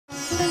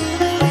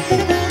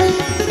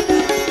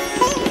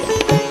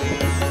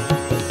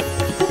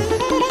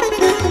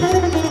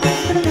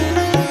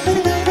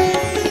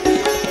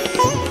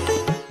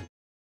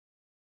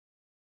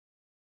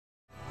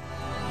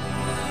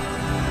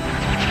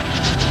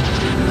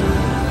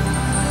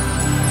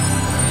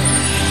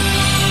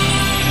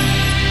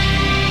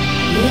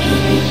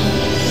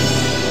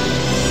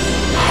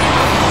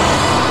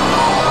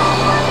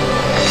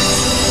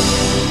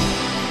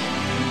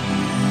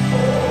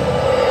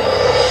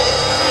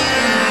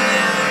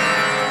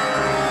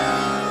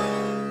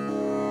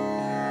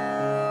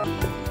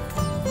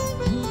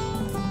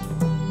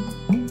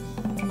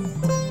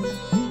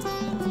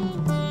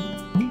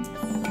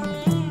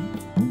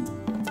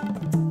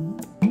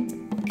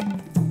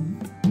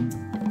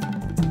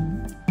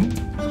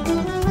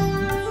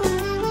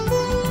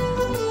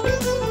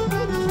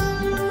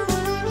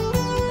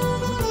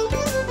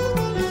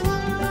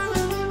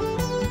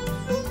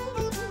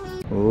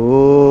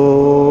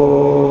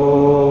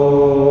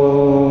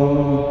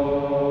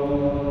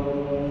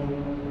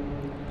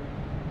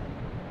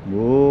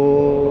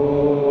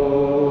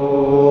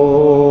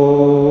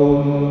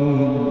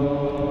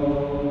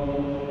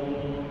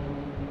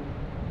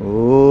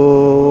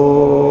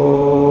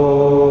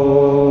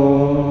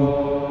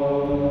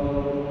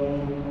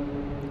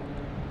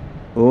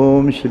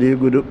Shri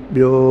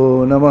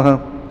Gurubhyo Namaha.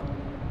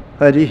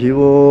 Harihi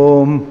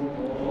Om.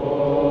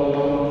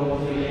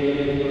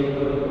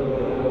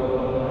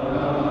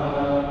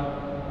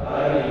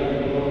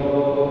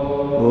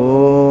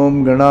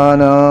 Om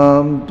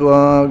Gananam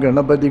Tva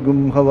Ganapati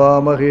Gum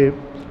Havamahe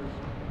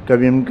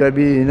Kavim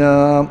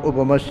Kabinam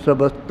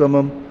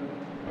Upamashrabastamam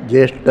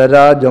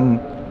Jeshtarajam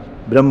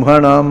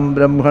Brahmanam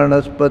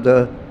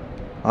Brahmanaspata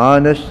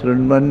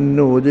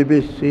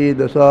Anashrunmannodibhi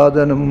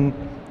Dasadanam.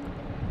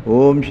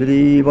 Om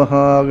Shri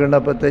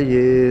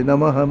Mahaganapataye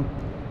Namaha.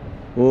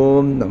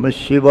 Om Namah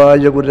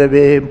Shivaya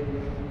Gurave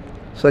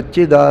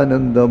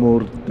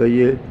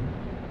Satchidanandamurtaye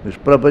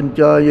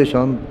Vishprapanchaya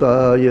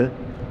Shantaya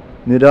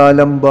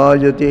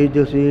Niralambaya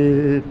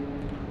Tejase.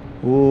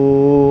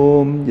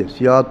 Om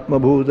Yasyatma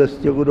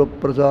Bhudasya Guru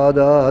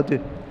Prasadat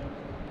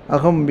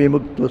Aham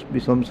Vimuktasmi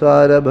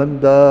Samsara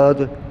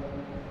Bandhat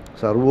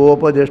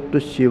Sarvopadeshtu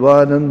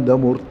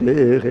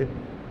Shivanandamurtehe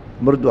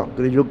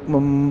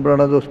Murdvakrijukmam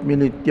Pranadosmi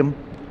Nityam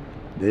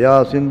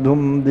Daya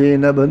Sindhum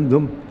Dena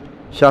Bandhum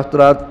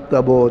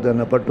Shastratta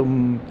Bodhana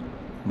Patum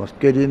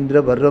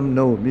Maskerindra Varam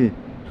Naumi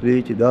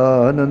Sri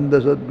Chidananda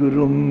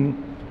Sadgurum.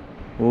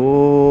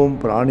 Om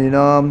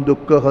Praninam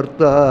Dukkha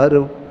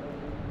Hartarav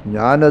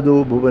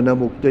Jnanado Bhuvana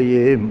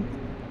Muktaye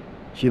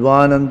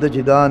Shivananda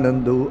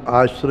Chidanandu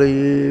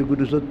Ashraye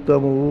Guru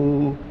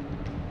Sattamo.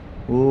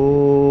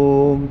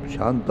 Om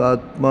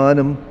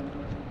Shantatmanam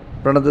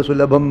Pranada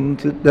Sulabham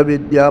Siddha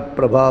Vidya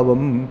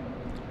Prabhavam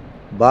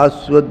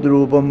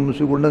Bhaswadrupam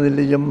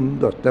Sugunanilayam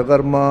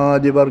Dastakarma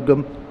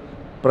Divargam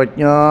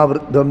Prajna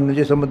Vrdham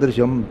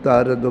Nijasamadrisham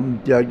Taradam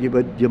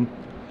Tyagivajyam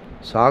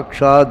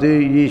Sakshati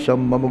Isham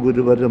Mama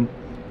Guruvaram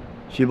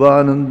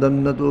Shivanandam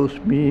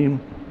Natosmi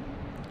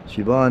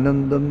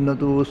Shivanandam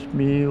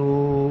Natosmi.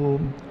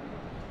 Om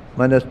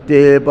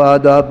Manaste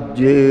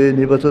Padabje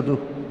Nivasatu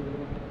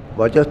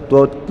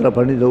Vachastotra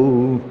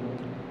Panidau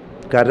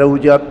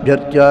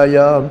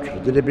Karaujabhyarchayam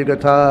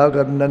Shrutirapikatha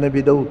Karnana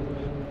Vidau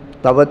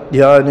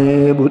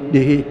Tavadhyane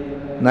Buddhi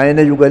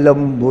Nayana Yugalam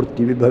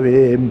Murti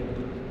Vibhavem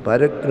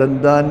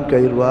Parakrandan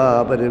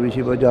Kairva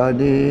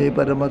Paravishivajane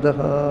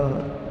Paramadaha.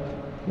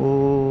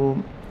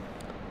 Om.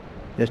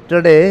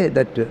 Yesterday's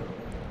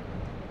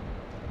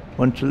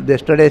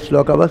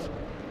sloka was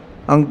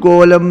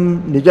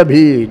Ankolam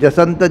Nijabhi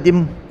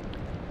Jasantatim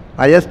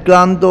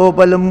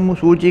Ayaskantopalam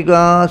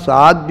Suchika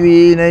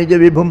Sadvi Naija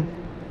Vibhum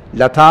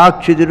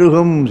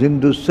Lathakshidiruham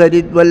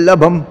Sindhusarit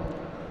Vallabham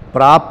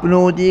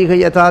Prapnoti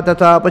Yatha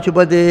Tatha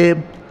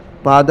Pashupate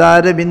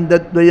Padara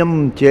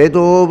Vindatvayam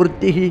Cheto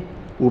Vrittihi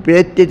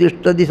Upetya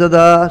Tishtadi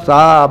Sada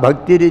Sa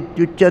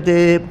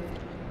Bhaktirityuchyate.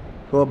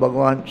 So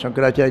Bhagavan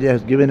Shankaracharya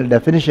has given a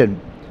definition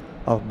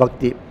of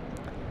bhakti.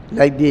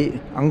 Like the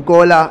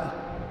Ankola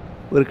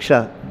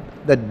Vriksha,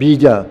 that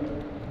bija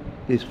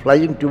is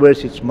flying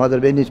towards its mother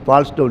when it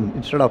falls down.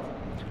 Instead of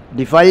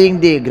defying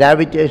the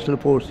gravitational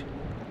force,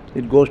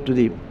 it goes to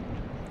the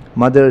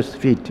mother's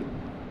feet.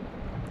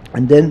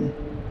 And then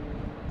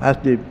as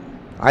the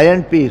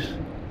iron piece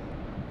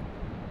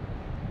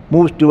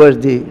moves towards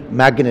the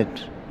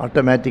magnet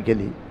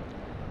automatically,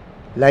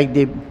 like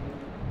the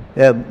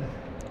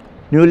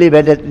newly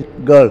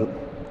wedded girl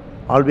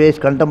always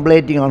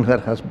contemplating on her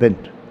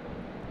husband,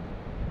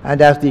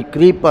 and as the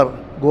creeper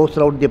goes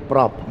around the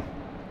prop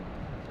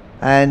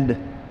and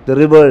the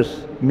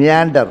rivers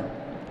meander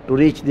to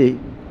reach the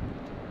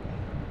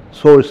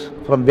source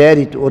from where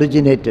it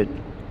originated.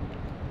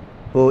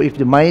 So if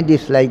the mind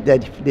is like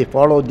that, if they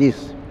follow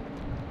this,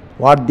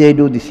 what they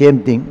do the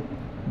same thing,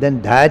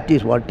 then that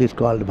is what is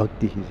called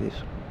bhakti, he says.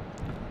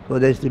 So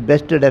that is the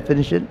best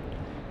definition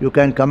you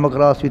can come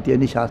across with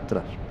any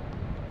shastra.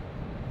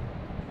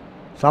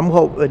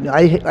 Somehow when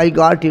I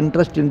got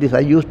interest in this,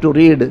 I used to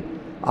read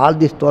all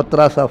the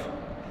stotras of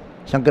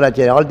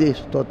Shankaracharya, all these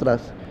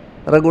stotras,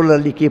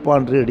 regularly keep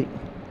on reading,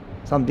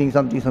 something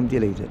like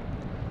that.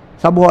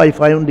 Somehow I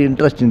found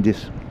interest in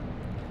this.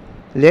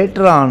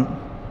 Later on,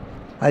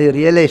 I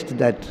realized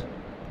that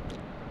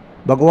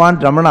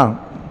Bhagavan Ramana,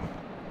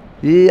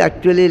 he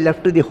actually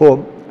left the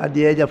home at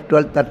the age of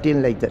 12,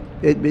 13 like that.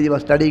 He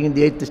was studying in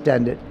the 8th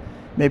standard,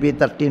 maybe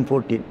 13,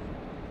 14.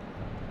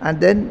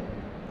 And then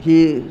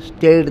he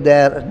stayed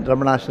there in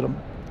Ramanashram,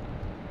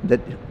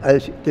 that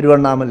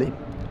Tiruvannamalai,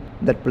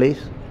 that place.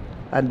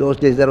 And those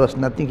days there was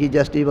nothing.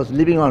 He was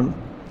living on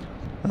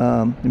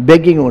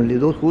begging only.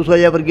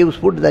 Whosoever gives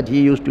food, that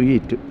he used to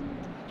eat.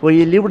 So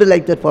he lived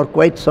like that for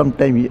quite some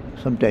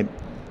time.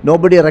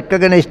 Nobody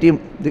recognized him,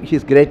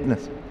 his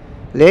greatness.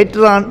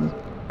 Later on,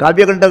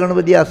 Kavyakanta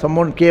Ganapati,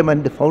 someone came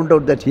and found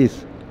out that he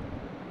is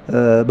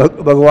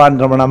Bhagavan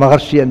Ramana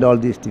Maharshi and all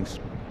these things.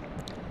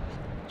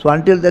 So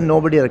until then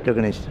nobody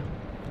recognized.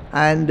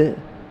 And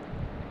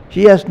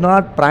he has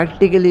not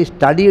practically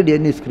studied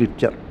any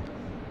scripture.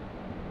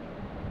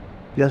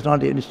 He has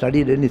not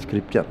studied any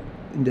scripture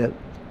in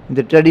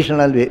the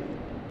traditional way.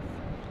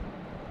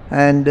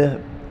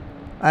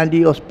 And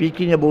he was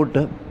speaking about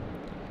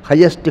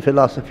highest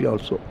philosophy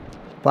also.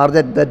 For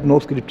that no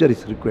scripture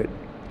is required.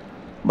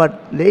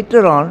 But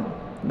later on,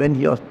 when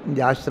he was in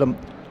the ashram,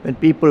 when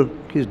people,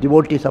 his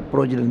devotees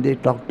approached and they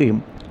talked to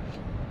him,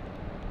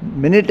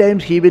 Many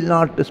times he will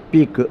not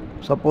speak.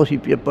 Suppose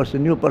if a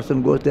new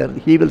person goes there,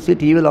 he will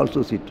sit, he will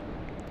also sit.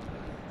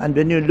 And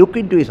when you look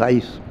into his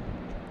eyes,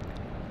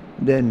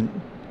 then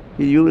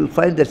you will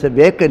find there's a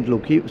vacant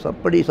look.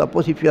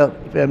 Suppose if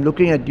I am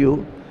looking at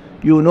you,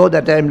 you know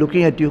that I am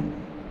looking at you.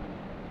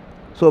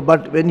 So,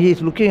 but when he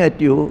is looking at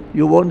you,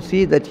 you won't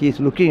see that he is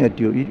looking at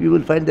you. You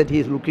will find that he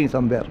is looking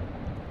somewhere.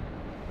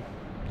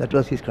 That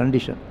was his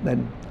condition.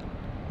 Then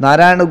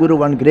Narayana Guru,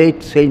 one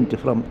great saint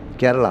from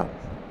Kerala,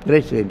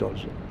 great saint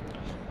also,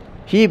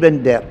 he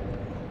went there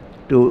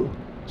to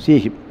see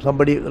him.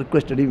 Somebody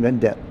requested him,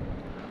 went there.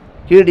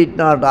 He did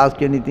not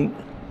ask anything,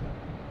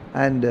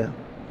 and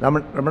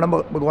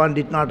Ramana Bhagavan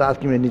did not ask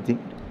him anything.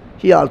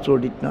 He also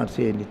did not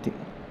say anything.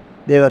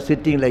 They were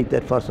sitting like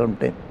that for some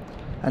time.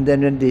 And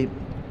then when the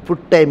food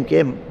time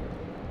came,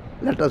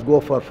 let us go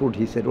for food,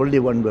 he said, only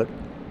one word.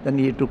 Then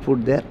he took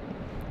food there.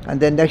 And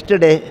then next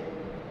day,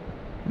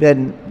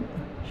 when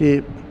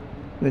he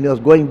was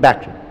going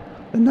back,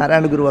 when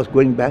Narayana Guru was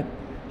going back,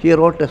 he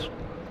wrote us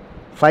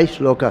 5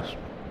 slokas.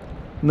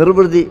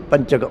 Nirvrti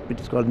Panchakam, it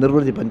is called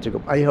Nirvrti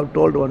Panchakam. I have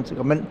told once,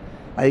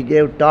 I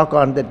gave talk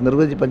on that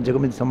Nirvrti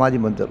Panchakam in Samadhi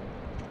Mandir.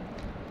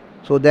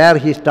 So there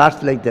he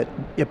starts like that.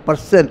 A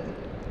person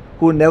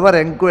who never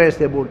inquires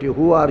about you,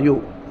 who are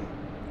you?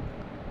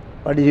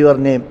 What is your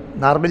name?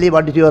 Normally,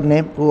 what is your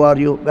name? Who are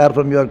you? Where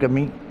from you are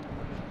coming?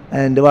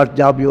 And what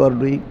job you are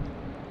doing?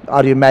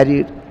 Are you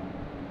married?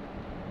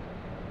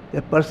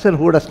 A person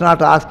who does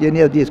not ask any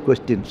of these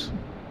questions,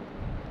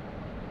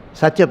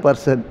 such a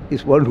person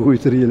is one who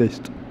is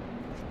realized.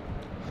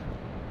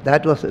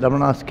 That was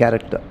Ramana's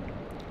character.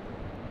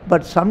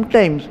 But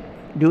sometimes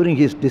during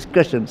his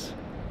discussions,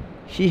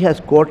 he has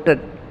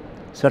quoted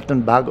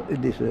certain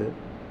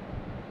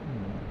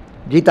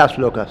Gita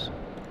slokas.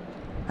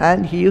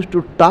 And he used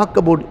to talk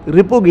about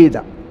Ripu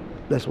Gita.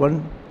 That's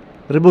one,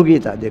 Ripu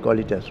Gita they call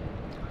it as.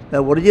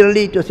 Now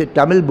originally it was a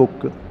Tamil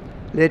book.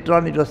 Later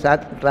on it was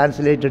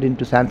translated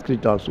into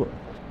Sanskrit also.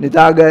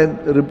 Nitaga and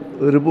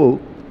Ripu,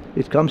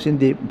 it comes in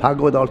the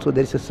Bhagavad also.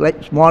 There is a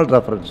small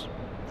reference.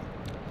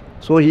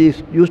 So he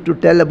used to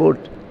tell about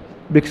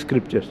big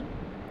scriptures.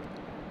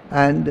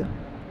 And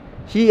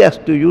he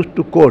used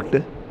to quote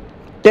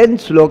 10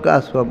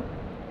 slokas from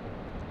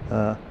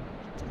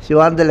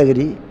Sivananda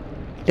Lahari.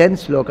 10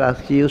 slokas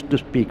he used to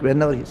speak.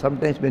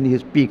 Sometimes when he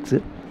speaks,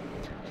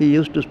 he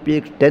used to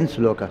speak 10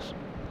 slokas.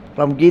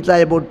 From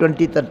Gita about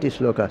 20-30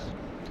 slokas.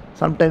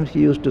 Sometimes he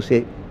used to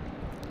say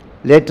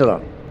later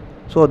on.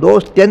 So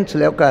those 10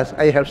 slokas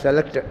I have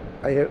selected,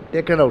 I have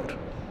taken out.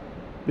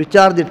 Which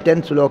are the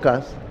 10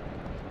 slokas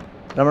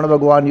Ramana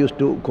Bhagavan used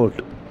to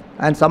quote.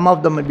 And some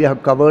of them we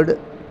have covered,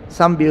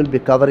 some we will be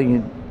covering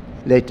in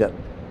later.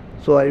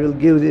 So I will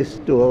give this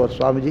to our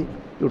Swamiji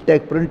to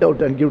take print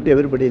out and give to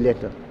everybody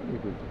later.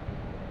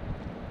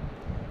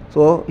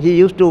 So he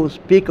used to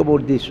speak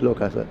about these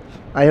slokas.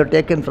 I have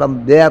taken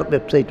from their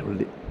website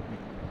only.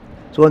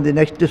 So in the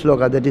next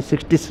sloka, that is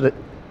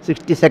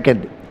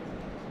 62nd.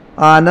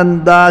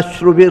 Ananda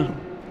Shrubir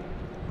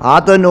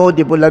Atano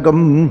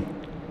Dipulagam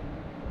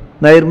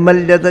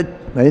Nirmalyata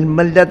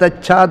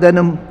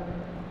Chadanam.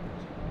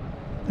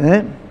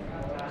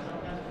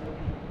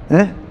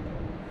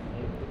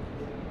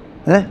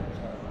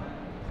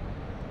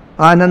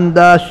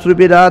 Ananda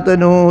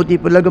Shrubiratano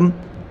Dipulagam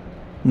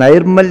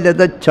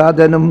Nirmalyata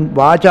Chadanam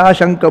Vacha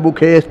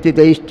Shankabukhe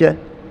Stitaischa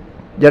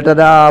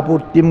Jatara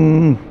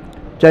Purtim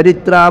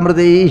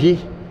Charitramrtaihi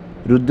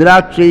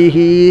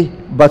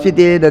Rudrakshaihi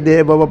Basitena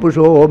Deva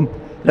Vapushom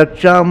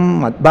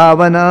Raksham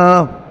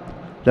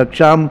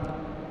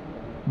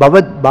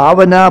Bhavat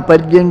Bhavana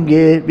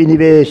Paryange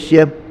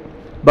Viniveshya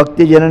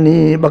Bhakti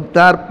Janani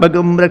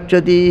Bhaktarpagam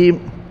Rakshati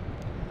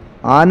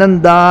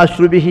Ananda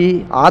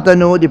Shrubihi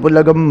Atano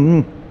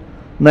Dipulagam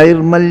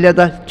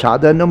Nirmalyata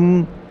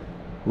Chadanam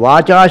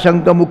Vacha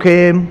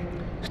Shankamukhe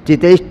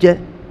Stitaischa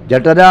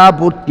Jatara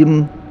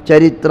Purtim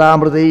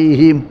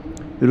Charitramrtaihi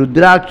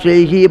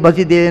Rudrakshaihi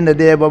Basitena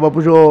Deva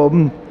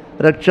Vapushom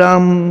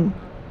Raksham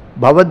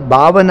Bhavat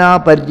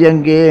Bhavana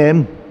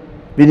Paryange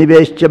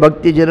Viniveshya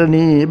Bhakti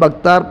Janani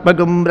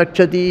Bhaktarpagam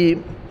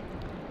Rakshati.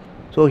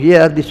 So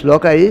here this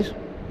sloka is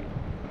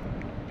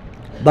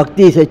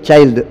Bhakti is a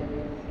child.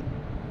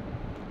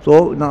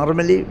 So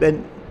normally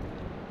when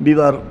we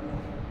were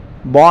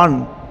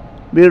born,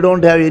 we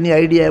don't have any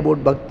idea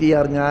about Bhakti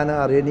or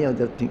Jnana or any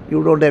other thing.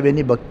 You don't have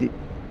any Bhakti.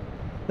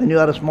 When you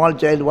are a small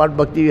child, what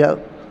Bhakti you have?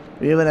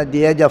 Even at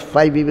the age of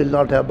 5, we will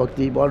not have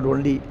Bhakti. We want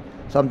only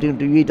something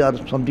to eat or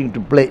something to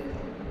play.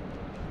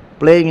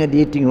 Playing and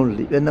eating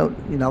only.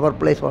 In our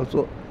place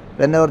also,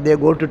 whenever they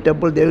go to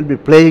temple, they will be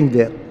playing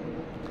there.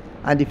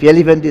 And if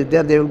elephant is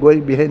there, they will go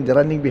behind,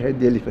 running behind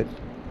the elephant.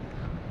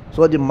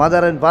 So the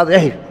mother and father,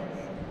 hey,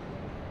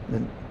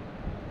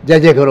 Jai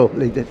Jai Karo,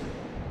 like that,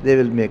 they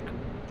will make.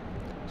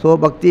 So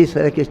Bhakti is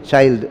like a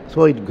child,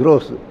 so it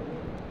grows.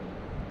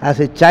 As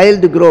a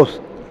child grows,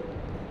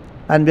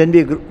 and when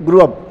we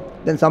grew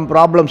up, then some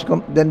problems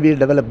come, then we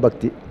develop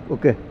Bhakti.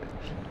 Okay.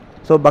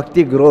 So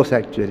Bhakti grows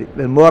actually.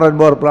 When more and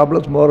more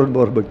problems, more and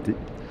more Bhakti.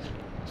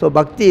 So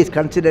Bhakti is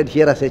considered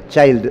here as a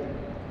child.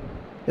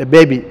 a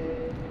baby,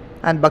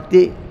 and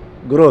bhakti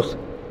grows.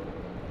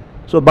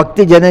 So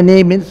bhakti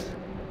janani means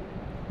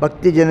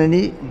bhakti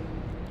janani,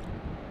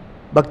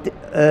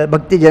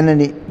 bhakti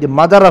janani, the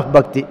mother of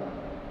bhakti,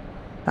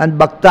 and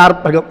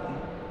bhaktarpagam.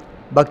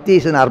 Bhakti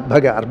is an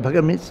arbhaga.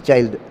 Arbhaga means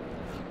child.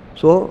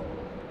 So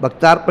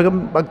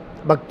bhaktarpagam,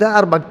 bhakta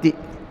or bhakti.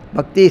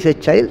 Bhakti is a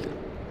child,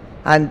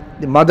 and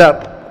the mother,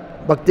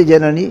 bhakti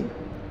janani,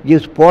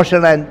 gives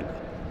portion and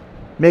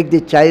make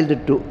the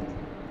child to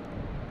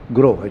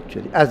grow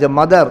actually. As a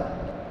mother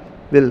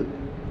will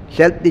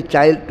help the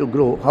child to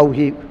grow, how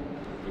he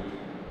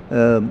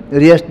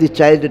rears the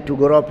child to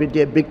grow up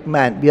into a big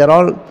man. We are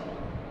all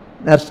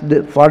nursed,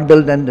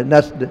 fondled and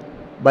nursed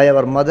by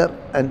our mother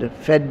and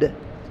fed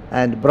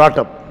and brought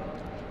up.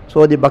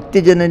 So the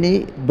bhakti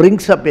janani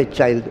brings up a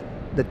child.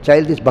 The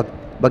child is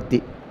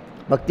bhakti.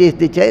 Bhakti is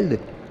the child,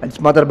 and its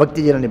mother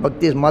bhakti janani.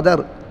 Bhakti is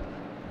mother.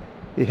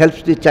 It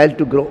helps the child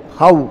to grow.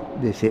 How,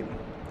 they say.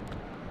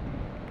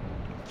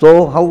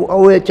 So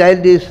how a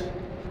child is,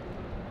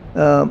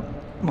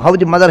 how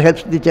the mother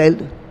helps the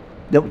child?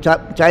 The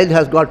child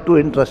has got two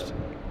interests.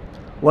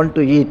 One,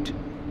 to eat.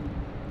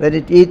 When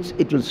it eats,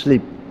 it will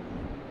sleep.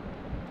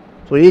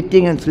 So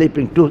eating and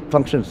sleeping, two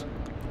functions.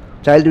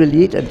 Child will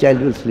eat and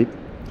child will sleep.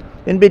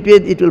 In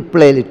between, it will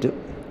play a little.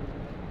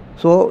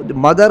 So the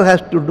mother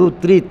has to do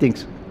three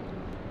things: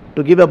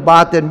 to give a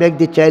bath and make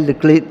the child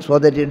clean so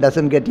that it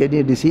doesn't get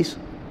any disease.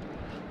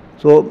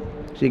 So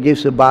she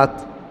gives a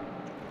bath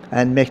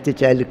and makes the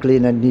child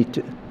clean and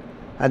neat,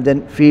 and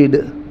then feed,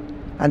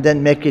 and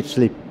then make it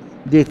sleep.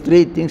 These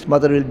three things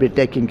mother will be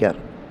taking care.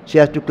 She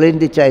has to clean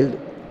the child,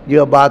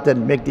 give a bath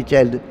and make the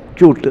child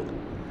cute,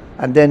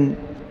 and then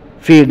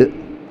feed,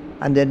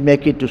 and then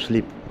make it to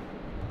sleep.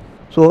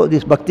 So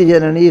this bhakti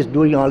janani is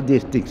doing all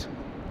these things.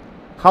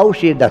 How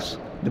she does,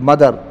 the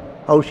mother,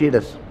 how she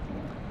does.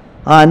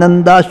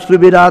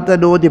 Anandashruvirata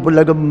noti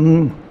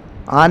pulagam.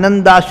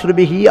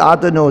 Anandashrubihi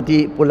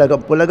atanoti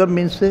pulagam. Pulagam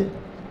means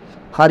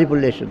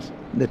horripulations.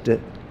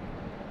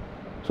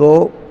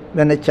 So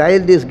when a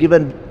child is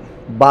given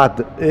bath,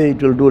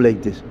 it will do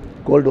like this.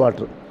 Cold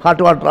water. Hot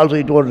water also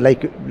it won't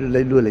like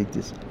do like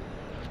this.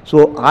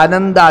 So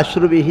Ananda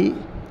Ashrubihi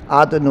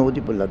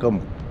Atanoti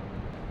Pulakam.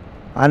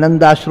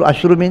 Ananda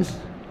Ashru means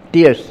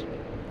tears.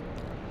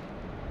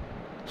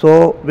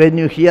 So when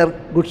you hear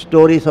good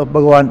stories of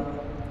Bhagavan,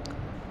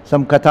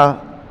 some katha,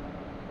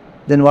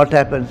 then what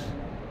happens?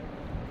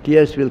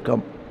 Tears will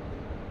come.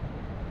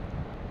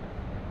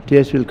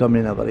 Tears will come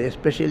in our eyes.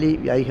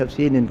 Especially I have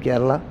seen in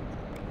Kerala,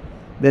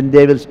 when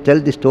they will tell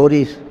the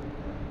stories,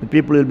 the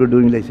people will be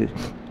doing like this.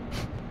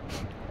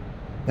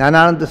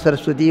 Jnanananda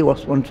Saraswati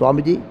was one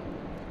Swamiji,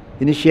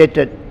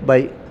 initiated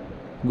by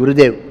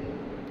Gurudev.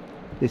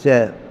 He is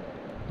a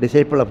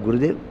disciple of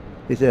Gurudev.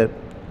 He is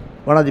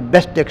one of the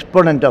best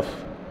exponent of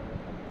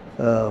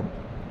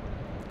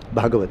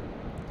Bhagavat.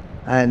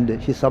 And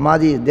his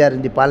Samadhi is there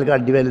in the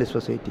Palghat Divinely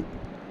Society.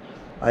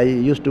 I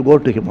used to go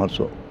to him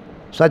also.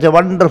 Such a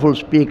wonderful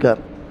speaker.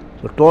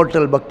 So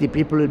total bhakti,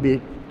 people will be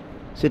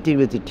sitting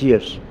with the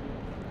tears.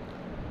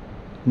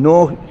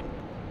 No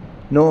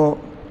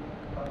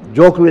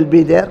joke will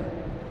be there,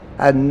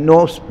 and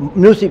no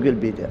music will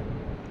be there.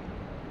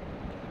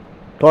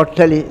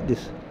 Totally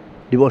this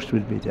devotion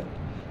will be there.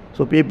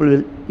 So people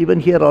will, even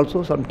here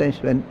also sometimes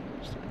when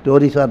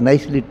stories are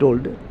nicely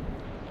told,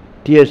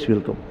 tears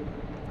will come.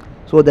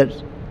 So that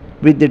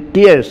with the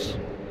tears,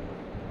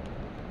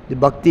 the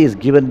bhakti is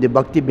given, the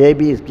bhakti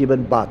baby is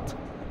given bath.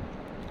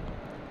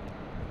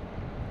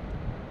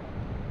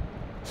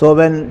 So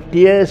when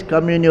tears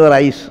come in your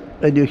eyes,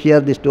 when you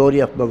hear the story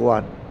of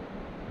Bhagavan,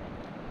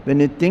 when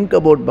you think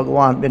about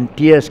Bhagavan, when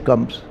tears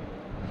comes,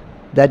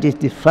 that is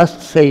the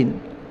first sign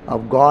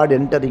of God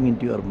entering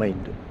into your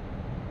mind.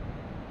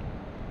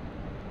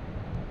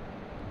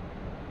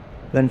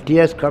 When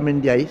tears come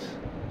in the eyes,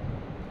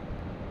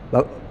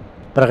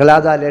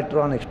 Prahlada later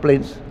on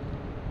explains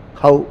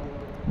how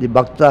the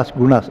Bhakta's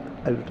gunas,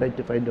 I will try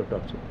to find out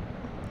also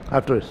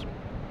afterwards.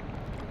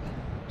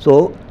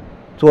 So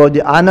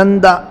the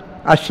Ananda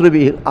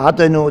Ashruvi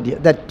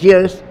Atanodya, that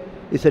tears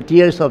is a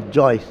tears of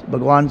joy.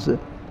 Bhagavan's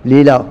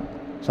Leela,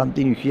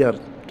 something you hear,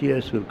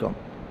 tears will come.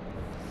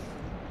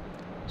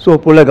 So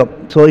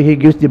Pulagam, so he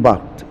gives the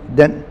bath.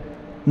 Then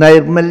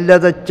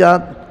Nairmalyada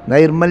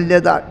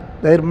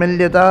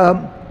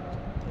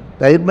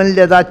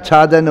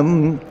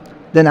Chadanam.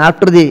 Then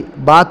after the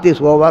bath is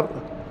over,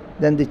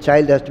 then the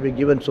child has to be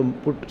given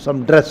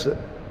some dress.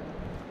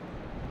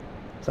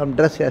 Some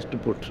dress he has to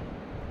put.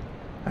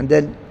 And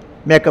then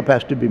makeup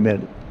has to be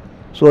made.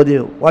 So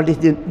what is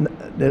the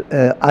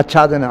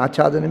achadana?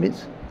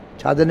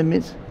 Achadana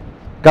means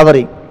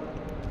covering.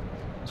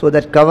 So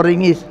that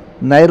covering is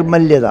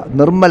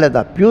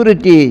nirmalada,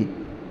 purity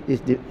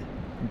is the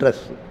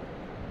dress.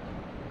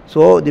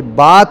 So the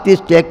bath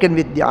is taken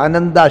with the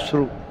Ananda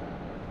Ashru,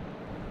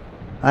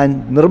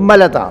 and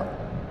nirmalyata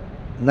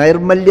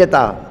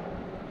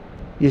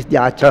is the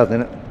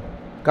achadana,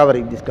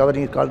 covering. This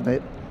covering is called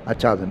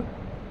achadana.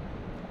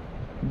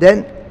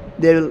 Then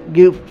they will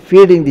give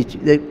feeding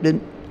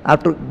then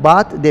after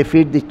bath they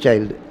feed the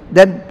child.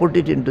 then put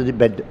it into the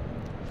bed.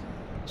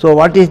 So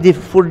what is the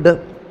food?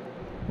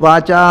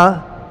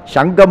 Vacha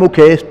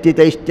shankamukhe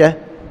stitaischa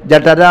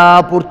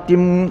jatara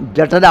apurtim.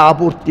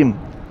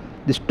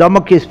 The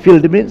stomach is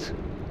filled, means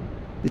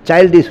the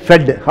child is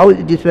fed. How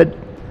it is fed?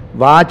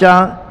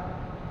 Vacha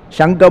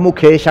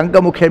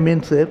shankamukhe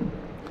means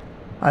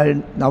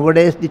and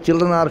nowadays the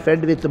children are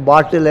fed with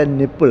bottle and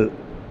nipple.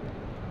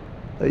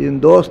 In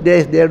those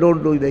days they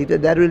don't do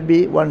that. There will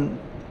be one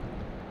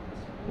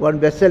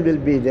vessel will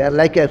be there,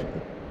 like a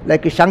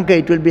shankar.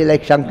 It will be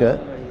like shankar,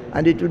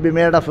 and it will be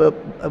made of a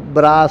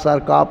brass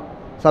or copper,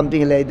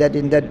 something like that.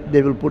 In that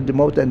they will put the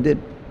mouth, and then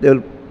they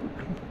will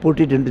put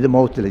it into the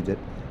mouth like that.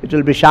 It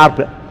will be sharp.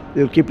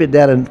 They will keep it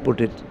there and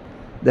put it.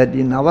 That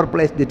in our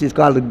place it is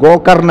called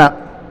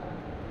gokarna.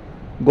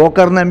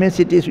 Gokarna means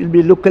will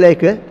be look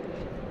like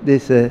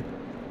this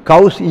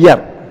cow's ear.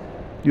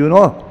 You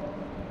know?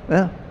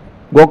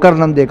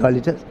 Gokarnam they call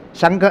it.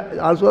 Shankar,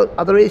 also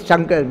otherwise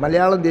Shankar.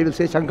 Malayalam they will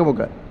say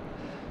Shankamukha.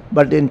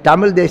 But in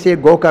Tamil they say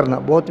Gokarna.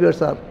 Both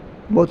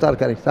are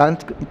correct.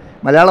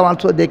 Malayalam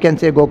also they can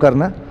say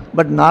Gokarna,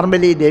 but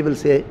normally they will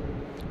say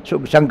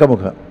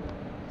Shankamukha.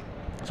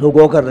 So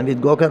Gokarna,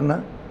 with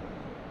Gokarna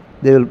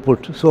they will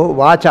put. So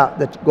Vacha,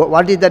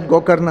 what is that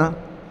Gokarna?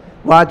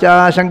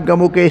 Vacha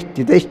Shankamukhe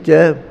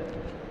stitaischa.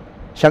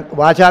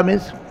 Vacha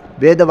means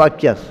Veda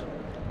Vakyas.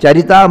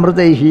 Charita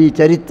amritehi.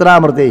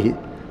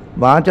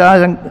 Vacha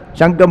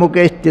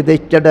Shankamukhe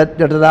stitaischa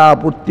jatara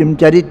apurtim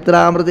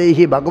charitra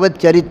amritehi. Bhagavad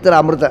charitra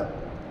amrita.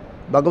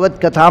 Bhagavad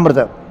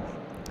kathamrita.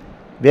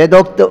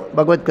 Vedokta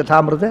Bhagavad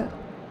kathamrita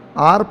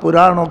or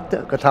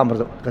Puranokta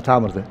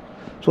kathamrita.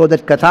 So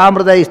that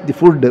kathamrita is the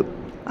food,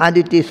 and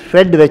it is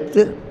fed with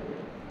this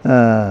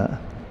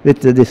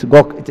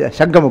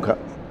Shankamukha.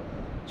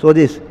 So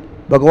this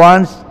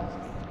Bhagavan's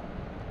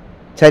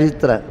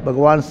charitra,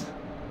 Bhagavan's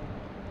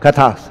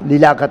kathas,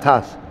 lila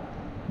kathas,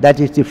 that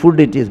is the food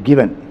it is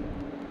given.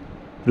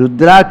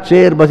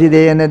 Rudraksher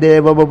basidena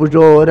deva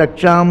babujo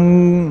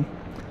raksham.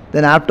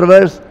 Then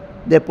afterwards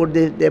they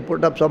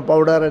put up some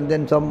powder and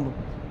then some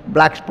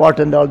black spot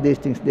and all these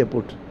things they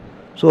put.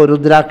 So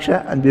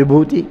Rudraksha and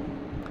Vibhuti,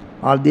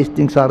 all these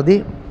things are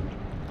the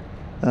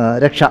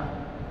Raksha.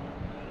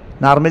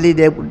 Normally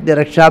the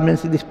Raksha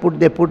means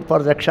they put for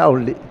Raksha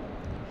only.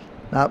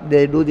 Now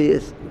they do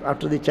this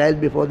after the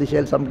child, before the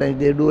child, sometimes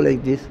they do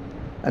like this,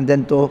 and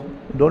then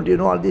don't you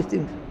know all these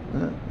things?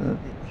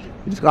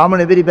 It's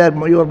common everywhere.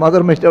 Your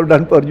mother must have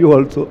done for you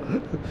also.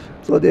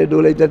 So they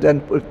do like that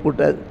and put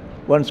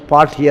one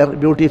spot here,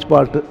 beauty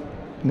spot,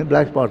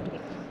 black spot.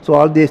 So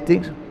all these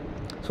things.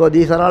 So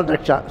these are all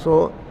Raksha.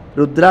 So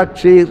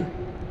Rudrakshir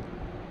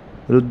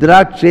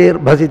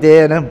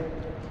bhasitena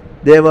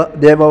deva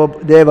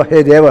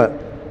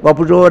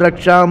vapujo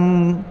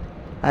raksham,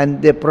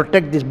 and they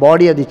protect this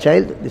body of the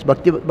child, this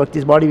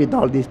bhakti's body, with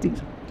all these things.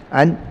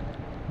 And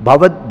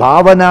bhavat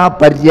bhavana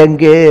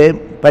paryange.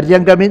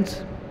 Paryanga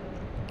means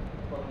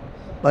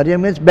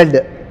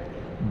bed.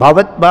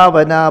 Bhavat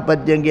bhavana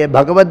paryange,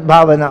 bhagavad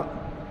bhavana,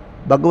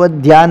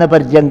 bhagavad dhyana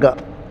paryanga.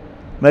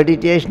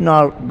 Meditation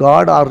on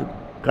God or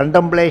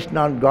contemplation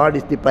on God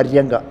is the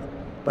paryanga.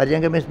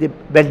 Paryanga means the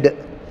bed,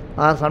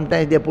 or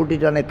sometimes they put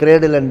it on a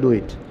cradle and do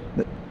it.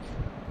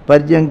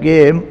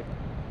 Paryange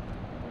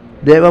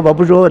deva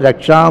vapujo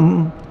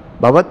raksham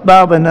bhavat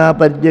bhavana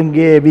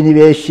paryange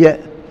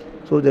viniveshya.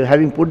 So they are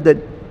having put that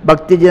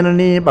bhakti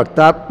janani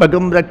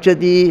bhaktatmagam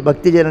rakshati.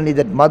 Bhakti janani,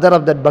 that mother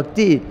of that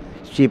bhakti,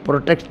 she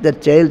protects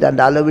that child and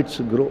allow it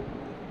to grow.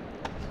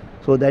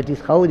 So that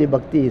is how the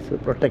bhakti is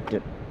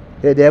protected.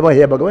 Hey Deva,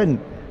 hey Bhagavan,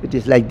 it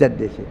is like that,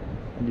 they say.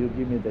 And you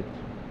give me that.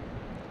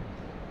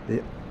 Yeah.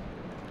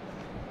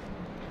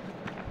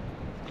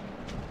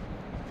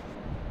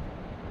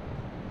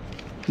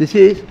 This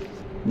is,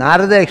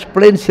 Narada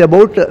explains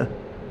about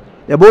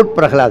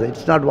Prahlada.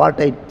 It's not what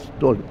I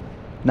told.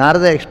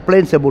 Narada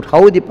explains about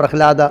how the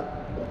Prahlada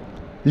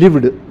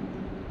lived.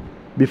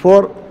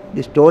 Before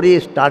the story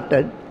is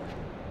started,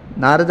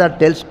 Narada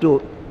tells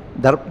to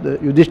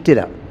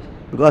Yudhishthira,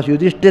 because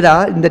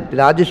Yudhishthira in that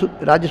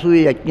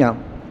Rajasuya Yajna,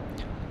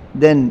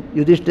 then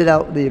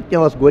Yudhishthira, the Yajna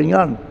was going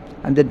on,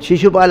 and then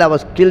Shishupala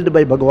was killed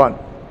by Bhagavan.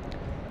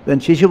 When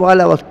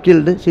Shishupala was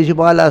killed,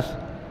 Shishupala's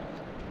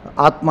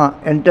Atma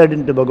entered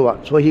into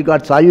Bhagavan. So he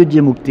got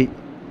Sayujya Mukti.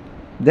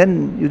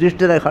 Then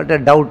Yudhishthira had a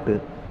doubt.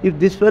 If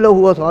this fellow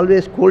who was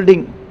always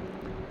scolding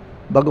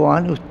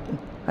Bhagavan,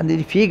 and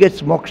if he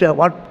gets moksha,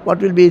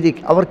 what will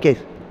be our case?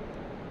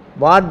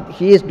 What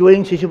he is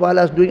doing,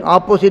 Shishupala is doing,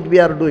 opposite we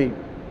are doing.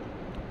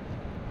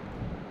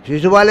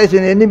 Shishupala is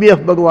an enemy of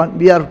Bhagavan,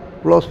 we are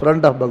close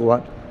friend of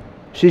Bhagavan.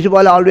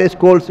 Shishupala always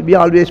scolds, we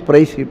always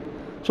praise him.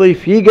 So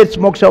if he gets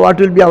moksha, what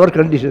will be our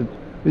condition?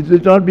 It will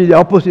not be the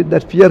opposite,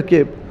 that fear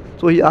came.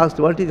 So he asked,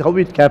 how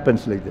it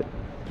happens like that?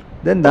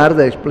 Then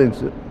Narada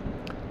explains it.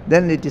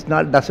 Then it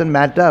doesn't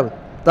matter.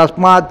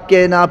 Tasmat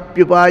kena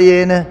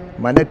pyupayena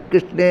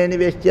manakrishne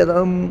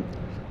niveshyadam.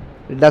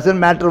 It doesn't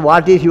matter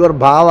what is your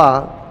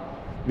bhava.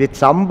 With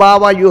some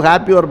bhava you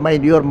have your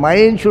mind. Your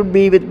mind should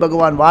be with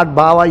Bhagavan. What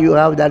bhava you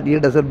have, that he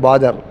doesn't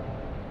bother.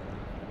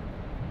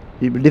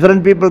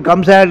 Different people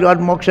comes and got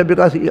moksha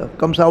because he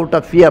comes out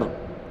of fear.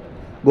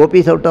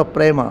 Gopis out of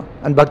prema.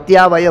 And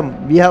bhaktya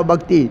vayam, we have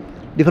bhakti.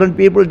 Different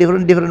people,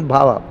 different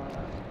bhava.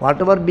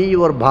 Whatever be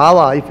your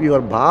bhava, if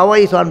your bhava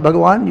is on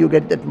Bhagavan, you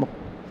get that,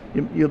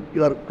 you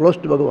are close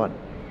to Bhagavan.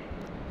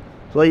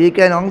 So he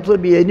can also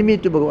be enemy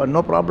to Bhagavan,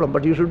 no problem,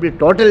 but you should be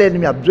total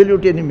enemy,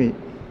 absolute enemy,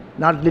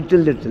 not little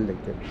like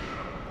that.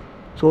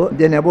 So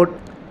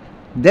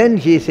then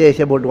he says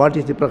about what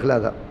is the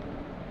Prahlada.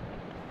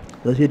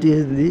 So it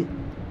is the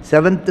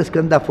 7th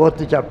skanda,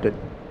 4th chapter.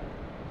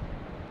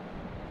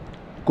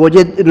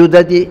 Kojit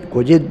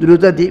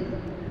rudati,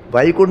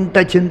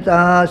 Vaikuntha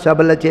chinta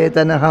sabala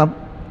chetanaha,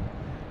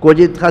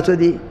 Kojit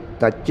hasadi,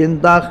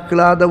 Tachinta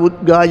khlada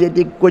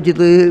udgayati, Kojit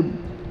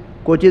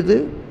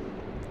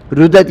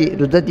rudati.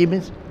 Rudati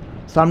means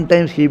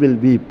sometimes he will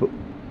weep.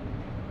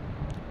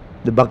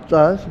 The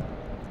bhaktas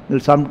will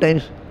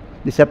sometimes,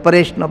 the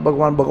separation of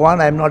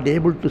Bhagavan, I am not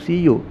able to see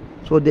you,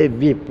 so they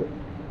weep.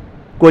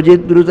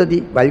 Kojit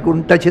rudati,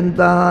 Vaikuntha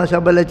chinta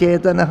sabala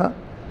chetanaha,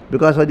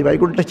 because of the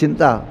Vaikuntha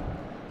chinta,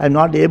 I am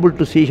not able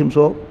to see him,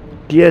 so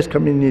tears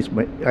come in his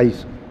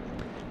eyes.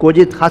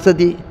 Kojit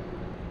hasati,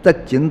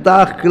 tat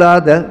chinta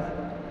khlada,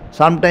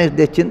 sometimes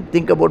they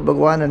think about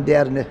Bhagavan and they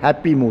are in a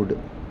happy mood.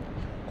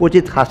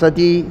 Kojit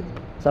hasati,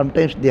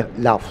 sometimes they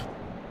laugh.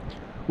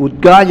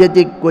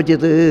 Udgayati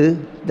kojit,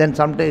 then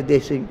sometimes they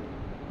sing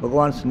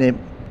Bhagavan's name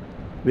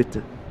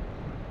with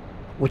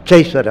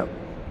Uchaiswara.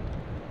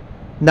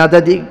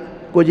 Nadadi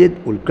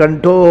kojit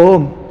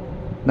ulkanto,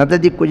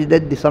 nadadi kojit,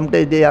 that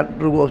sometimes they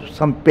undergo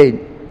some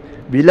pain.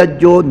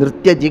 Vilajjo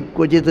nritya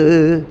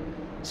jikkojit,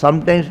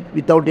 sometimes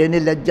without any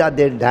lajja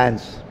they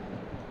dance.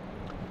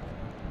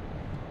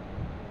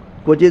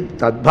 Kojit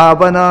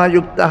tadbhavana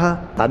yuktaha,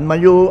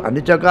 tanmayo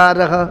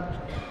anichakaraha,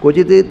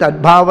 kojit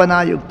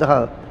tadbhavana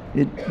yuktaha,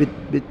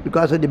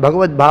 because of the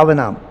Bhagavad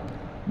Bhavana,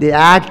 they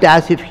act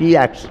as if he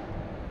acts.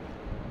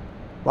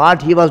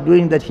 What he was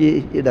doing, that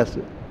he does.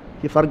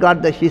 He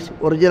forgot his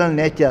original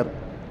nature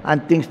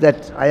and thinks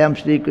that I am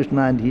Sri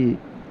Krishna, and he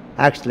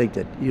acts like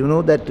that. You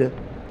know that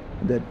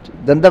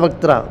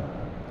Dandavakta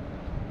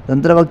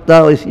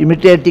is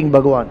imitating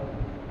Bhagavan.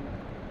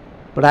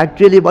 But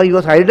actually he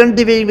was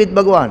identifying with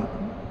Bhagavan.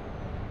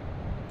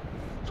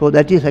 So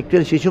that is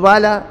actually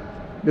Shishupala,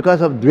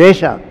 because of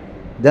Dvesha.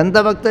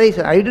 Dandavakta is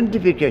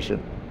identification.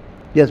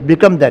 He has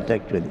become that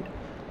actually.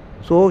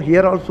 So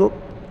here also,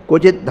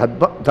 Kojit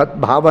Tat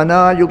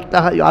Bhavana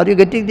Yuktaha. Are you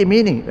getting the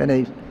meaning when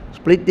I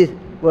split these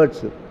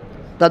words?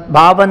 Tat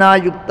Bhavana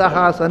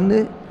Yuktaha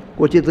San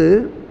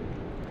Kojit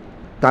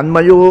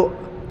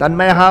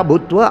Tanmayaha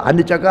Bhutva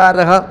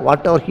Anichakaraha.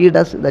 Whatever he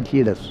does, that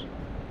he does.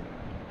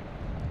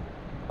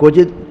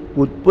 Kojit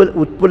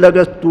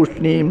Utpulagas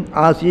Tushnim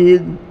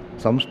Asid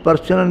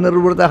Samsparshana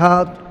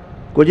Nirvrtaha.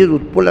 Kojit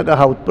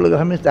Utpulagaha.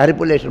 Utpulagaha means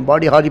horripilation,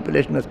 body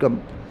horripilation has come.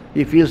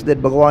 He feels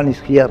that Bhagavan is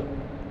here.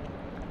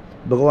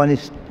 Bhagavan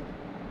is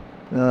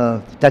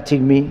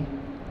touching me.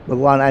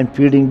 Bhagavan, I am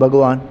feeding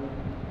Bhagavan.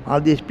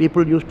 All these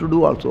people used to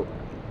do also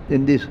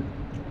in this.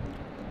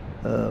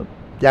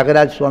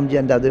 Tyagaraj Swamiji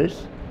and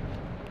others,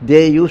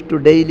 they used to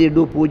daily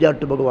do puja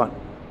to Bhagavan.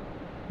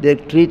 They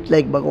treat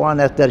like Bhagavan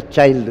as their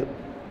child.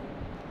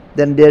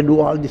 Then they do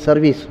all the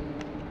service.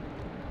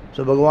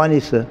 So Bhagavan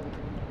is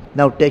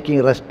now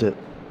taking rest.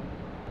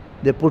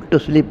 They put to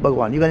sleep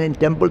Bhagavan. Even in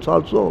temples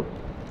also,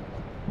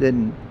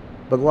 then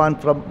Bhagavan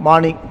from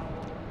morning,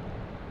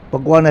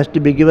 Bhagavan has to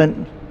be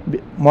given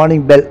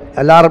morning bell,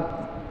 alarm.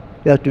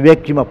 You have to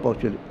wake him up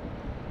actually.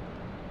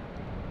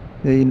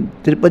 In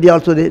Tirupati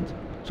also there is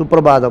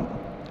Suprabhadam.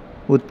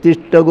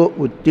 Uttishta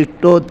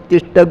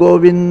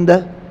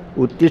Govinda,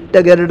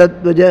 Uttishta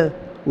Garudatvaja,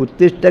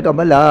 Uttishta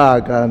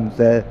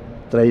Kamalakanta,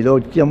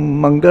 Trailokyam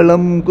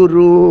Mangalam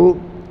Guru.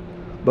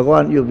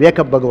 Bhagavan, you wake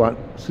up Bhagavan,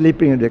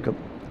 sleeping and wake up.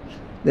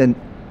 Then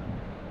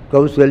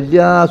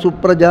Kausalya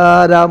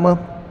Supraja Rama,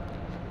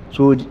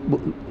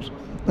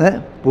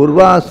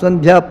 Purva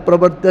Sandhya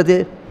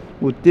Pravartate,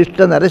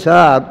 Uttishta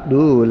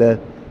Narashabdula,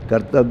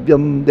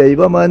 Kartavyam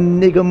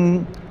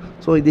Devamanigam.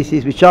 So this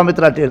is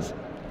Vishwamitra tells.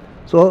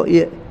 So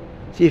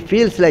she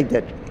feels like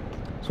that.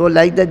 So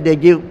like that they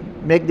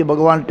make the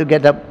Bhagavan to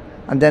get up,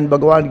 and then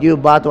Bhagavan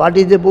give bath. What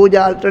is the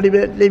puja?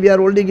 Ultimately we are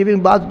only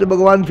giving bath to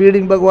Bhagavan,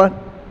 feeding Bhagavan.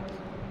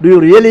 Do you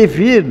really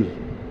feel?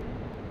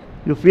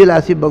 You feel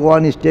as if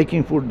Bhagavan is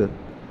taking food.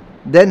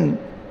 Then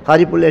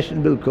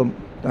horripilation will come.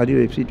 Are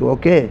you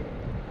okay?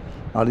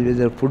 Or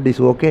whether food is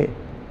okay?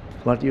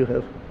 What you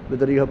have,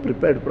 whether you have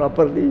prepared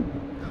properly.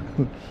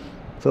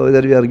 So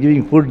whether we are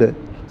giving food,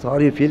 so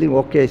are you feeling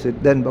okay? So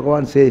then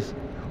Bhagavan says,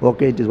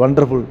 okay, it is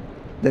wonderful.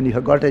 Then you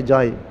have got a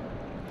joy.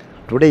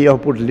 Today you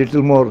have put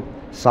little more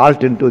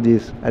salt into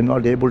this. I am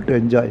not able to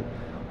enjoy.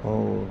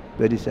 Oh,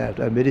 very sad.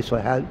 I am very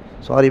sorry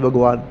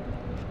Bhagavan.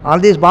 All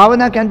this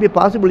bhavana can be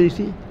possible, you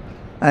see.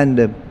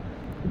 And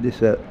this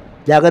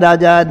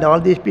Jagaraja and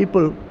all these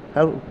people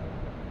have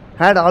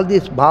had all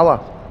these bhava.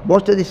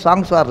 Most of the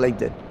songs are like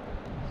that.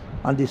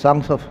 And the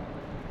songs of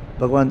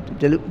Bhagavan,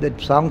 tell you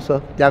that songs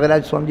of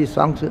Jagaraja Swamiji's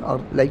songs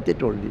are like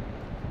that only.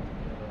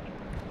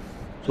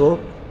 So,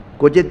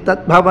 क्वचित्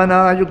तद्भावना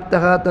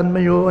युक्तः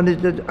तन्मयो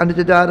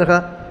अनुचचारः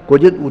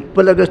क्वचित्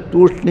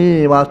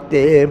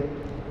उत्पलगस्तूष्णीमास्ते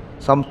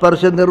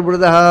संस्पर्श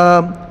निर्वृतः.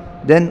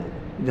 Then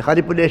the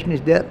haripulation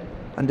is there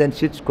and then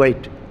sits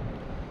quiet.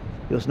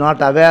 He was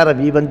not aware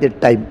of even the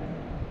time.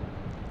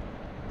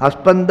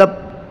 Aspanda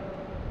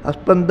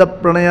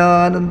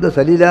pranayananda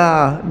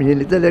salila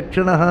milita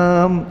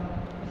lakshanaha.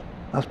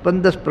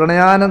 Aspandas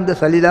pranayananda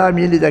salila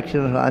milita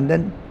lakshanaha. And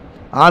then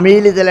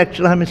amilita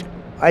lakshanaha means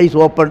eyes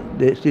open,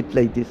 they sit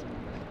like this.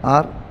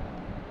 Or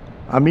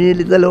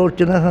amilita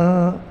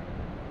lochanaha,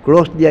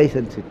 close the eyes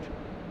and sit.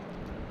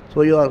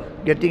 So you are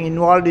getting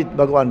involved with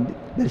Bhagavan.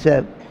 There is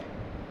a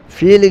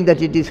feeling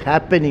that it is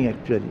happening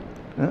actually.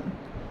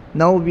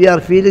 Now we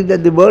are feeling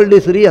that the world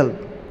is real.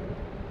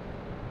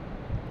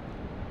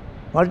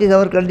 What is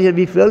our condition?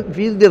 We feel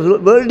the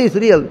world is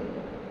real.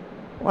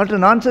 What a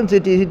nonsense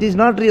it is. It is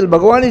not real.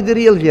 Bhagavan is the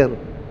real here.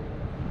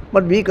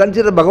 But we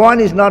consider Bhagavan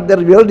is not there,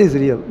 world is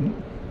real.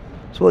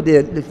 So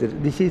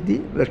this is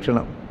the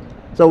Lakshana.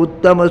 So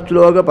Uttama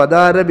Shloka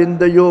Padara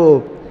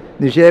Bindayo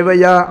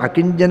Nishevaya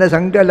Akinjana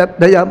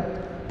Sankalabdhaya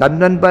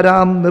Tannan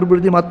Param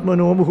Nirbriti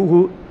Matmano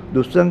Muhu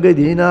Dusanga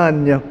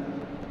Dhinanya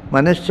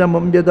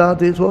Manashamam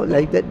Yadati. So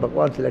like that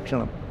Bhagavan's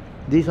Lakshana.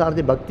 These are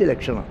the Bhakti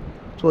Lakshana.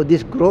 So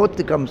this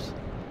growth comes.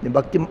 The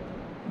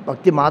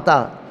Bhakti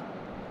Mata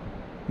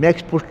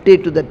makes pushti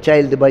to the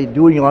child by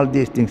doing all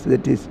these things.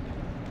 That is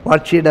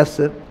what she does.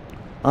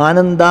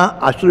 Ananda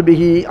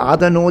Ashrubihi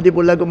Adanodi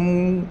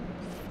Pulagam.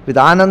 With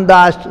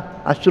Ananda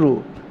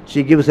Ashru,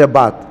 she gives a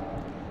bath.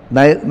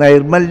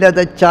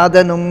 Nirmalata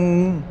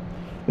Chadanam.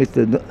 With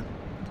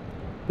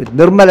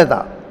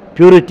Nirmalata,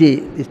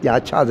 purity is the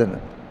Achadana.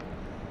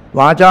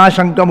 Vacha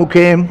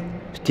Shankamukhem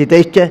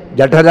Stitaischa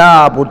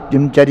Jatara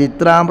Purtim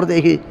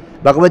Charitramradehi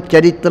Bhagavat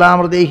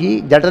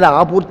Charitramradehi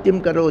Jatara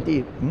Apurtim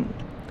Karoti.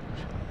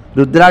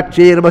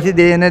 Rudrakshir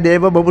Basidena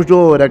Deva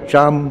Babusho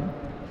Raksham.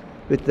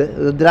 With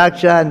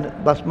Rudraksha and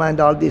Bhasma and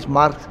all these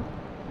marks,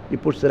 he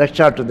puts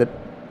Raksha to that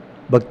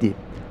Bhakti.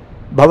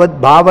 Bhavat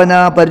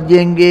Bhavana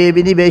Parjenge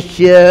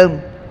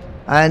Viniveshya,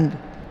 and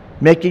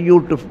making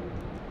you to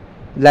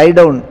lie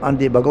down on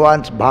the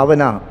Bhagavan's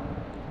Bhavana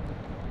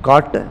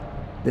cot.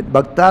 That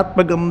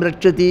Bhaktatmakam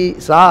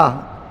Rakshati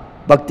Sa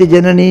Bhakti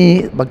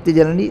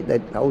Janani,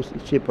 that house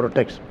she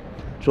protects.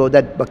 So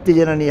that Bhakti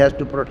Janani has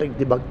to protect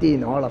the Bhakti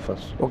in all of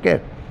us.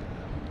 Okay.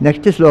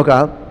 Next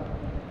sloka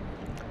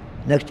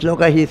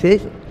he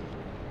says,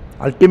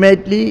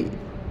 ultimately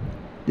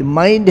the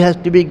mind has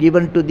to be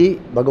given to the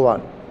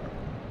Bhagavan.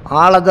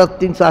 All other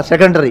things are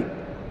secondary.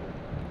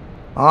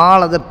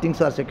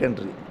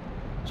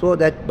 So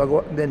that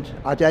Bhagavan, then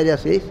Acharya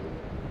says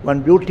one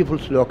beautiful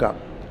sloka.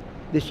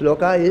 This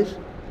sloka is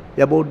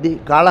about the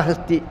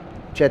Kalahasti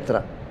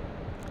Kshetra.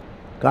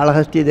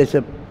 Kalahasti, there is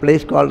a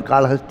place called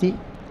Kalahasti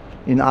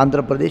in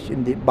Andhra Pradesh,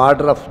 in the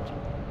border of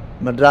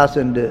Madras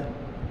and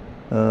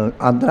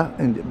Andhra,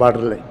 in the border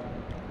line.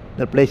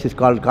 The place is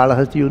called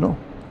Kalahasti, you know.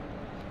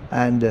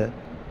 And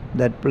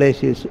that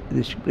place is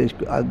there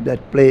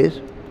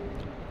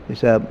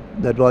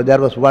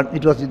was one.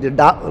 It was in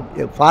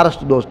the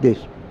forest those days.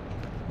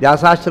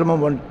 Vyasashramam,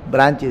 one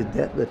branch is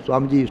there. That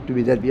Swamiji used to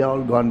be there. We are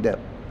all gone there.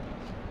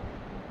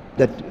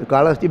 That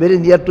Kalahasti very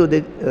near to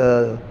the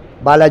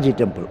Balaji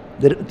temple,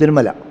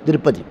 Tirumala,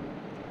 Tirupati.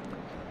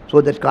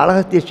 So that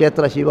Kalahasti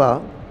Kshetra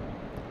Shiva,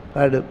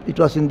 it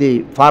was in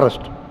the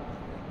forest.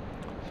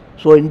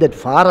 So in that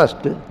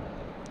forest,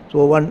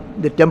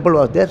 the temple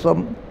was there.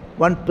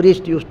 One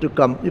priest used to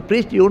come. The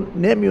priest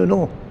name you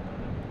know.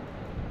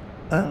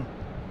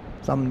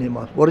 Some name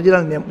was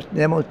original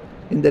name was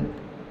in that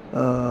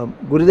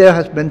Gurudev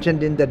has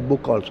mentioned in that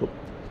book also.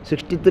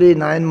 63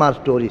 Nayanmar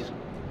stories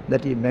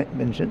that he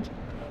mentions.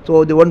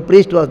 So the one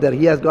priest was there.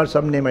 He has got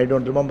some name. I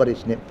don't remember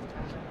his name.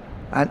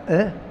 And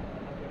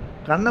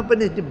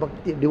Kannappan is the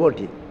bhakti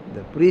devotee.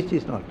 The priest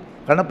is not.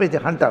 Kannappa is a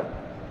hunter.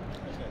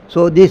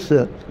 So this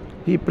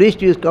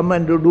priest used to come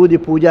and do the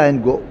puja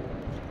and go.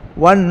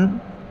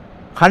 One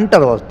hunter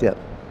was there.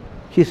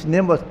 His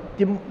name was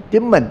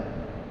Timman.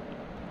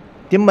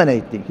 Timman, I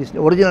think. His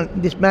original,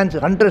 this man's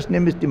hunter's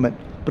name is Timman.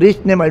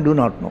 Priest's name I do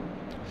not know.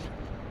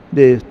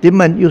 The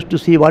Timman used to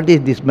see what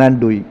is this man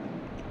doing.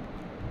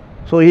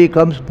 So he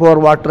comes, pour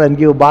water and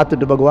give bath to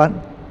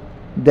Bhagavan.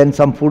 Then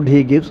some food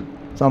he gives,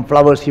 some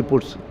flowers he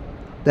puts.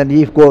 Then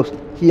he goes.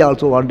 He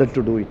also wanted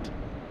to do it.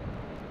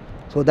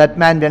 So that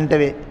man went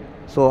away.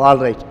 So all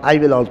right, I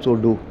will also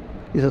do.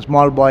 He's a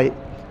small boy.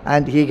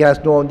 And he has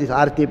no this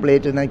arti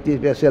plate and these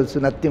vessels,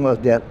 nothing was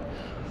there.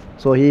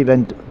 So he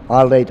went,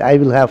 all right, I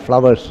will have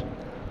flowers.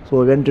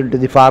 So he went into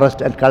the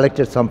forest and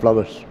collected some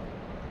flowers.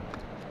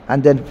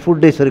 And then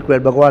food is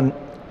required. Bhagavan,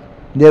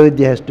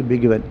 Nevedya has to be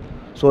given.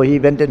 So he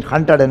went and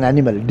hunted an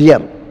animal, deer.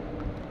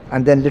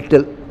 And then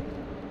little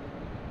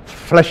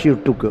flesh he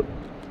took.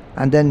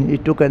 And then he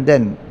took, and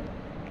then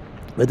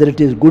whether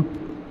it is good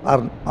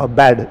or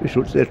bad, we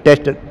should say,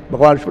 tasted.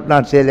 Bhagavan should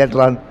not say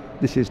later on,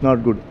 this is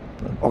not good.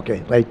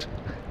 Okay, right.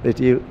 That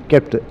he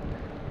kept.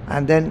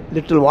 And then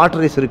little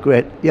water is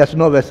required. He has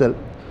no vessel.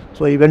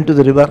 So he went to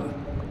the river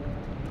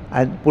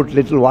and put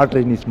little water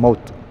in his mouth.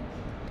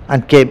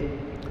 and came.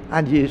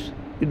 And he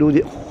do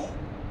the,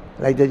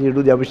 like that, he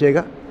do the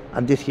Abhisheka,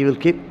 and this he will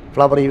keep,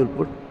 flower he will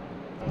put,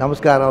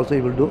 Namaskar also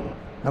he will do,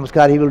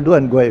 Namaskar he will do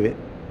and go away.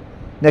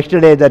 Next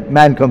day that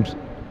man comes.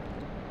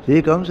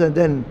 He comes and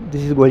then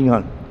this is going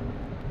on.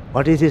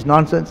 What is this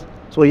nonsense?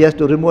 So he has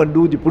to remove and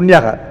do the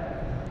Punyaha.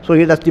 So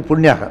he does the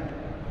Punyaha.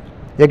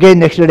 Again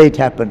next day it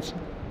happens.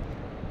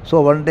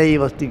 So one day he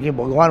was thinking,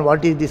 Bhagavan,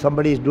 what is this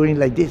somebody is doing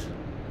like this?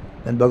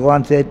 Then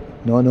Bhagavan said,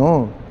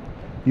 no,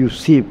 you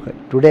see,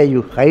 today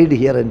you hide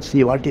here and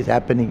see what is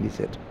happening, he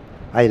said.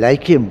 I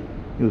like him.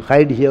 You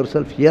hide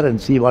yourself here and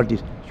see what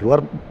is.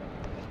 Your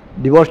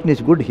devotion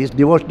is good, his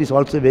devotion is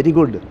also very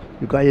good.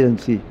 You can and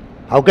see.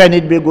 How can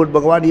it be good?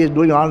 Bhagavan, he is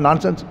doing all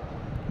nonsense.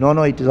 No,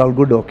 it is all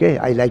good, okay,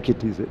 I like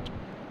it, he said.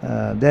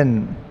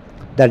 Then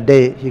that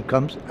day he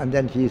comes and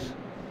then he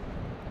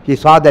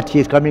saw that he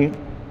is coming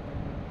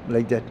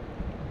like that.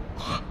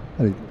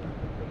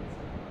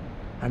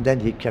 And then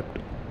he kept.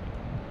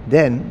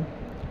 Then,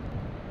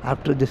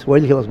 after this,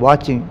 while he was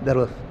watching, there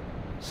was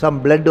some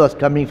blood was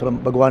coming from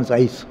Bhagavan's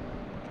eyes.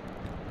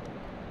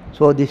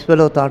 So this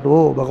fellow thought,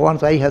 oh,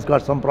 Bhagavan's eye has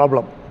got some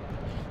problem.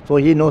 So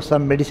he knows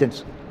some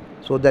medicines.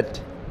 So that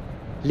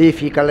leaf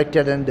he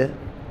collected and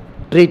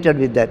treated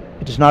with that.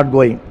 It is not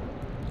going.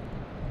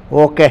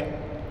 Okay,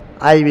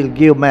 I will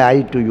give my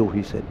eye to you,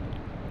 he said.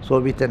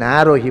 So with an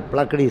arrow he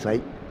plucked his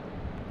eye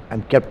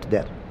and kept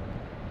there.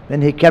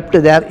 When he kept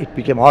there, it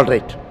became all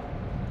right.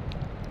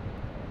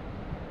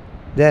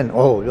 Then, he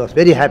was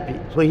very happy.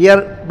 So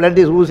here blood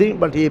is oozing,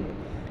 but he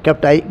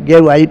kept eye,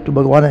 gave eye to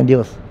Bhagavan and he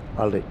was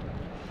all right.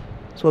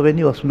 So when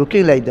he was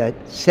looking like that,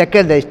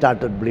 second eye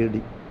started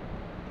bleeding.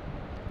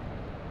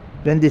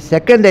 When the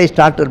second eye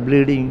started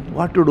bleeding,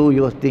 what to do, he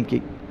was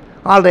thinking.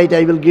 All right,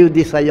 I will give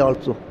this eye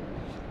also.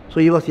 So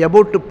he was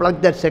about to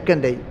pluck that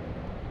second eye.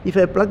 If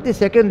I pluck the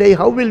second eye,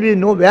 how will we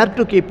know where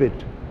to keep it?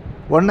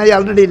 One eye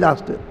already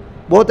lost.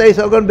 Both eyes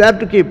are gone, where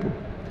to keep?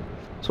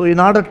 So in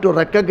order to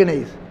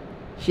recognize,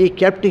 he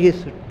kept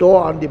his toe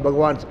on the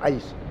Bhagavan's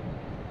eyes.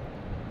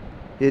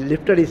 He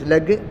lifted his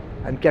leg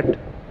and kept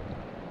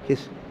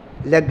his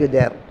leg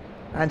there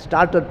and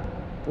started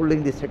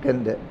pulling the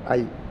second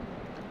eye.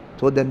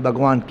 So then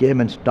Bhagavan came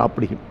and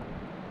stopped him.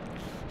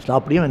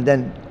 And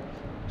then,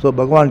 so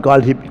Bhagavan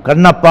called him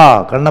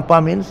Kannappa.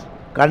 Kannappa means,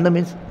 Kanna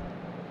means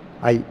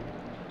eye.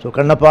 So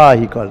Kannappa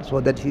he called.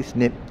 So that is his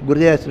name.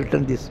 Gurudev has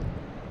written this,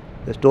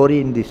 the story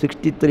in the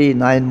 63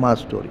 Nayanma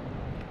story.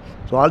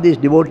 So all these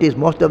devotees,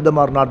 most of them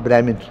are not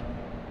Brahmins.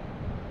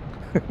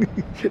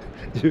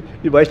 The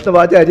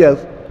Vaishnava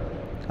Acharyas,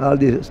 all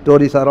these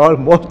stories are all,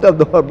 most of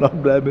them are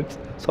not Brahmins.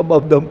 Some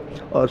of them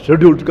are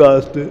scheduled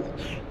caste,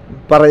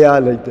 Paraya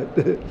like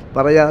that.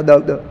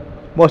 Paraya,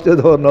 most of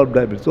them are not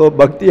Brahmins. So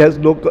Bhakti has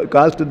no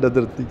caste and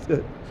other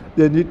things.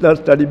 They need not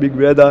study Big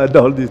Veda and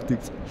all these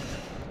things.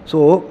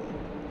 So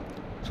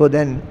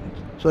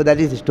that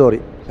is the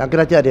story.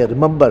 Shankaracharya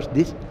remembers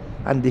this,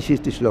 and this is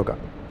the sloka.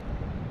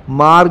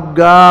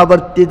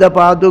 Margavartita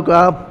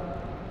paduka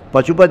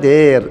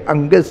Pashupater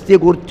Angasya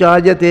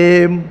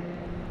Kurchayate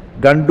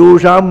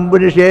Gandusham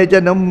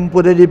Punishechanam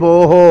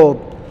Puradipoho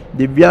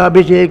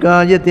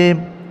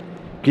Divyabhishekayate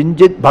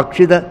Kinjit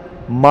Bhakshita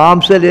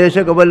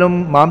Mamsalesha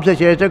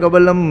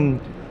Kavalam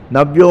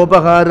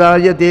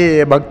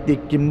Navyopaharayate Bhakti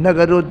Kim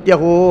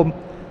Nagarutyaho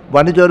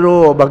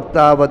Vanijaro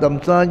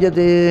Bhaktavatam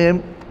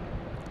Sajate.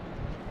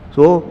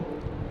 So,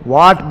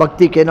 what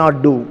Bhakti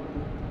cannot do?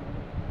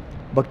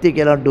 Bhakti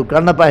cannot do.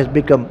 Karnapa has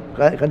become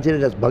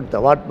considered as Bhakta.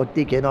 What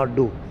Bhakti cannot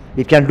do?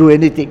 It can do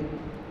anything.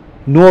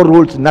 No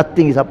rules,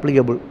 nothing is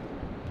applicable.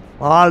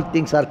 All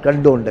things are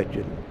condoned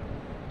actually.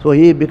 So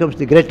he becomes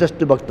the greatest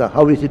Bhakta.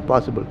 How is it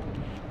possible?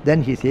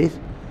 Then he says,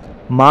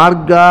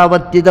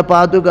 Margavatita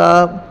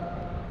Paduka,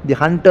 the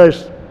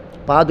hunter's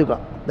Paduka,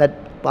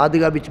 that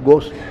Paduka which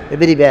goes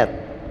everywhere.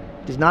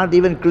 It is not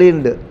even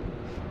cleaned.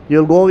 You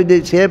will go with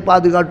the same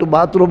Paduka to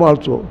bathroom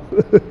also.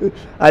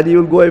 And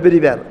you will go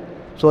everywhere.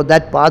 So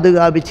that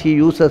Paduka which he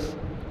uses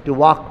to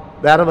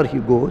walk wherever he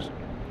goes,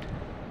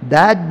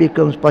 that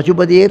becomes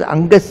Pashupadir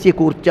Angasya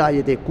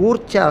Kurchayate.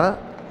 Kurcha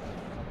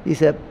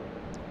is a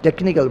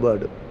technical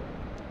word.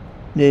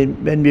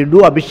 When we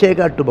do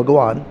Abhisheka to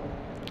Bhagavan,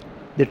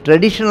 the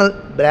traditional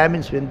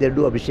Brahmins, when they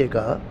do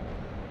Abhisheka,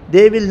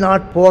 they will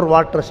not pour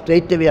water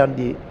straight away on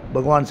the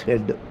Bhagavan's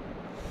head.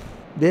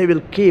 They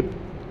will keep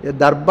a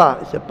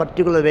darba. It's a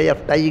particular way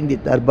of tying the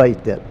darba is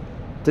there.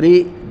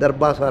 3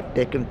 darbas are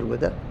taken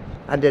together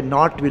and a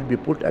knot will be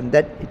put, and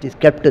that it is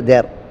kept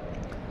there.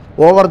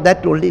 Over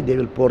that only they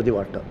will pour the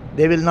water.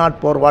 They will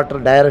not pour water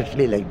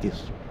directly like this.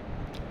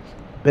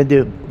 When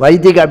the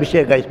Vaidic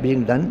Abhisheka is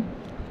being done,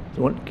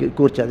 so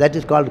Kurcha, that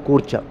is called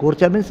Kurcha.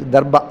 Kurcha means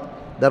darba.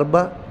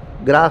 Darba,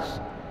 grass,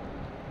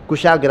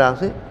 kusha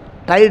grass,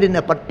 tied in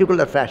a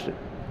particular fashion.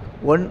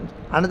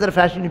 Another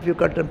fashion, if you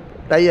cut and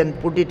tie and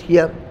put it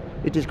here,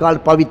 it is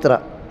called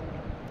Pavitra.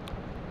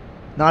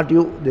 Not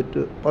you, that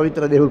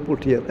Pavitra they will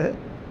put here.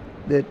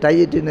 They tie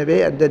it in a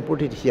way and then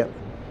put it here.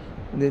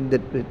 And then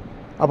that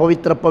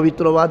Apavitra,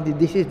 Pavitrova,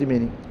 this is the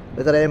meaning.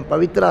 Whether I am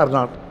Pavitra or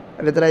not,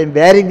 whether I am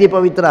wearing the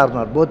Pavitra or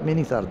not, both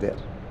meanings are there.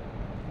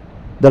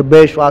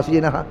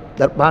 Darbeshwasinaha,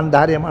 Darbhan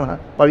Dharyamana,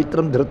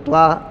 Pavitram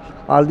Dhrutva,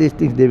 all these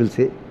things they will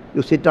say.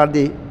 You sit on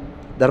the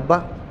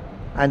Darba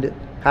and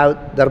have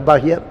Darba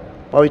here,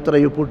 Pavitra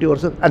you put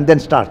yourself and then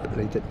start.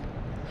 Right?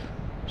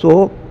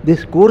 So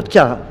this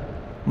Kurcha,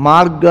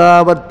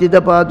 Marga Vartita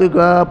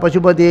Paduka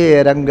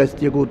Pashupate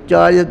Rangasya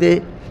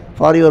Kurchayate,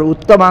 for your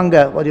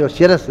Uttamanga, for your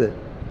Shiras,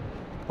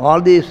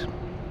 all these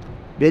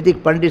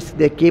Vedic Pandits,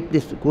 they keep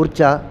this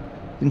Kurcha.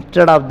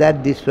 Instead of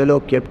that, this fellow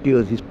kept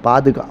his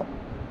Paduka.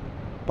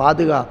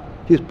 Paduka.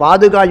 His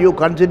Paduka you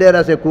consider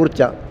as a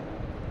Kurcha.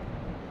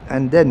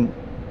 And then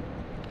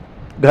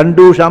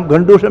Gandusham.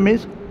 Gandusham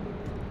means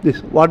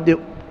this, what the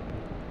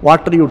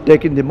water you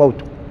take in the mouth,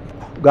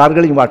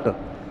 gargling water.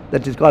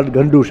 That is called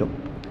Gandusham.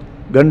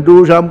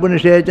 Gandusham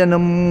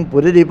Punishechanam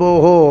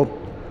Puridipoho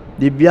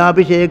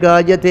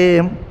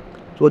Divyabhishekajate.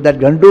 So that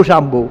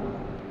Gandushambu,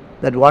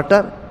 that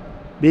water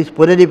is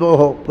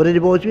Puridipoho.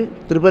 Puridipoho is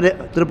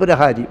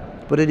Tripurahari.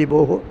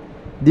 Puridipoho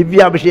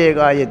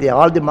Divyabhishekajate.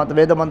 All the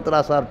Veda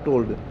mantras are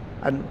told.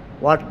 And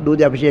what do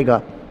the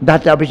Abhisheka?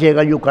 That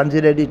Abhisheka you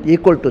consider it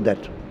equal to that.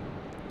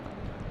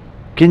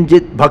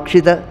 Kinjit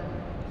Bhakshita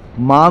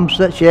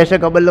Mamsa Shesha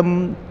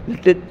Kabalam,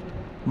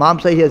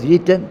 Mamsa he has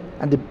eaten,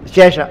 and the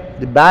Shesha,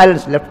 the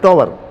balance left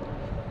over.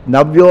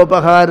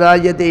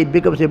 Navyopaharayate, it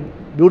becomes a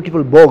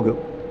beautiful bhog.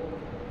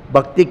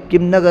 Bhakti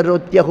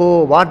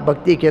Kimnagarotyaho, what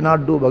Bhakti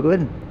cannot do,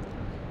 Bhagavan?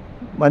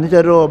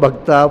 Vanacharo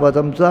Bhakta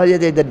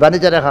Vatamsayate, that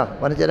Vanacharaha.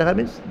 Vanacharaha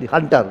means the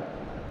hunter.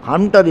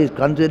 Hunter is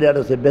considered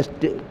as the best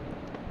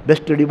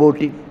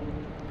devotee.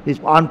 He is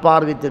on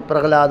par with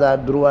Prahlada,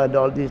 Dhruva and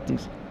all these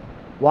things.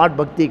 What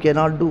Bhakti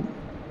cannot do.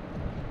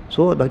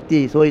 So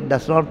Bhakti, so it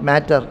does not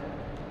matter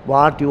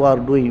what you are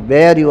doing,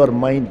 where your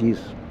mind is,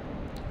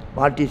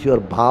 what is your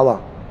bhava.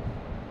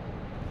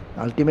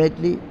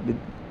 Ultimately,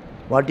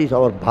 what is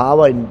our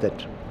bhava in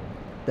that?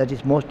 That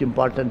is most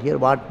important here.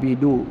 What we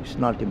do is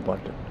not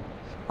important.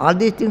 All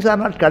these things are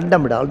not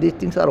condemned. All these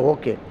things are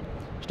okay.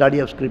 Study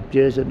of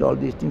scriptures and all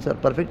these things are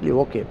perfectly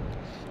okay.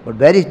 But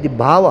where is the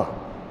bhava?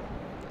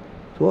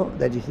 So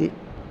that is the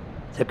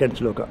second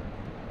sloka.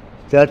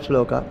 Third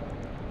sloka.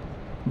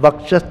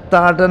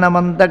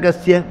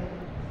 Vakshasthatanamantakasya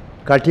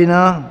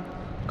katina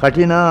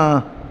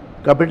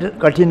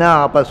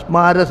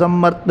apasmara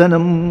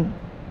sammardhanam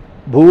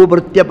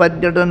bhubritya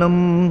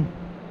padyatanam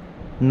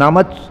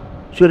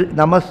namaswara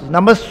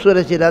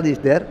shira is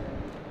there.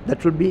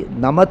 That should be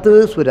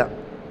namatswara.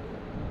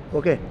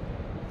 Okay.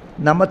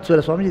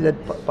 Namatswara. Swami, is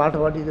that part?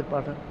 What is that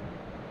part?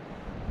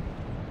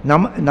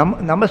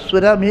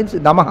 Namaswara means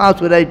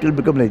Namahaswara, it will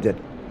become like that.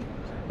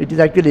 It is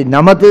actually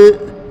Namat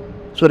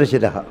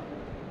Surashiraha.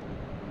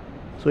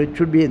 So it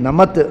should be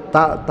Namat,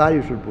 ta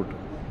you should put.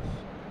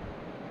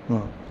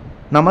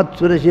 Namat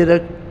Surashira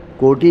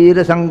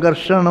Kotira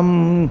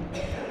Sankarshanam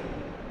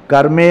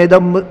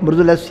Karmedam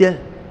Mrudulasya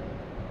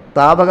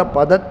Tavaga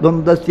Padat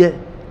Dundasya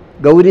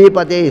Gauri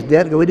Pate is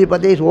there. Gauri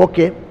Pate is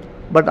okay,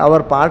 but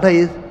our Patha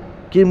is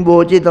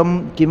Kimbo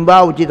Uchitam,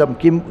 Kimba Uchitam.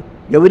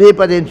 Gauri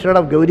Pate, instead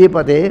of Gauri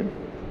Pate,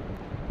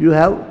 you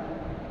have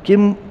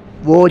Kim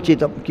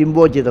Vochitam,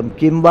 Kimbochitam,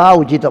 Kimba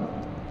Uchitam,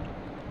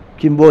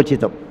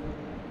 Kimbochitam.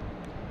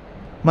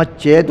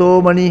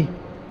 Macheto Mani,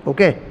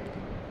 okay.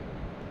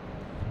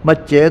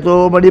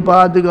 Macheto Mani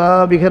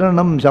Paduka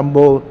Viharanam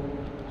Shambho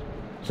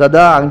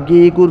Sada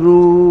Anki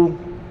Kuru.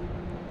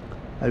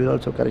 I will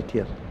also correct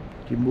here.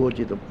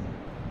 Kimbochitam.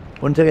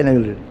 Once again I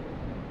will read.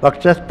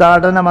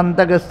 Vakshasthatana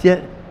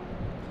Mantakasya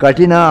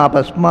Katina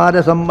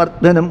Apasmara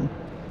Sammardhanam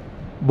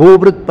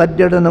Bhubrit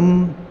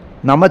Padyatanam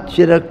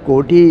Namachira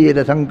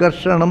Kotira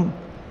Sankarshanam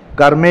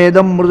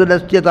Karmedam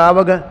Mrudulasya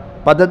Tavaga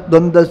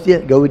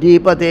Padadvandasya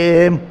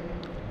Gauripate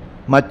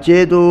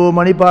Machetu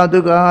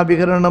Manipaduka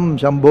Viharanam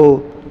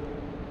Shambho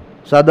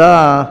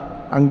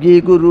Sada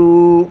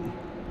Angikuru.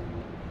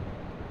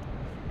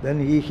 Then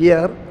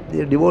here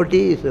the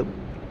devotee is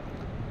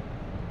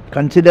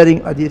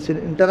considering this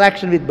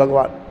interaction with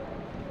Bhagavan.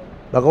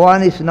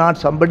 Bhagavan is not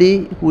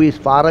somebody who is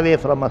far away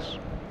from us.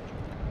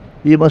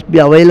 He must be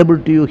available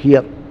to you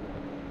here.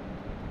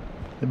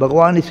 If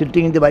Bhagavan is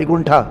sitting in the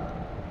Vaikuntha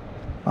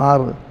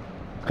or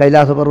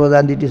Kailasa Parvata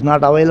and it is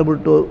not available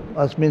to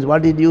us, means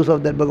what is the use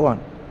of that Bhagavan?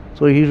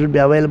 So he should be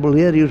available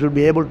here, you should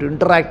be able to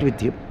interact with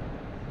him.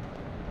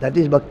 That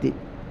is bhakti.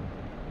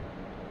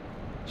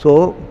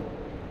 So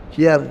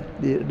here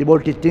the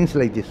devotee thinks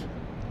like this.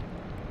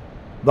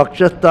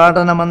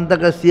 Vakshasthatana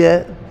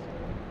mantakasya.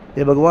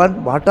 Hey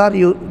Bhagavan, what are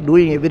you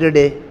doing every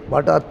day?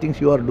 What are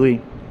things you are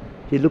doing?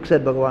 He looks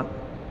at Bhagavan.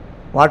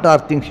 What are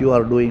things you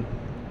are doing?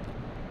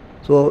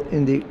 So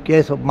in the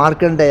case of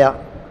Markandeya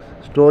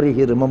story,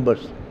 he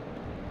remembers.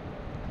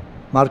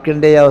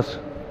 Markandeya's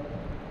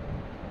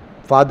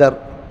father,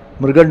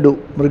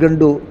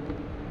 Mrigandu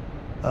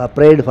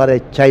prayed for a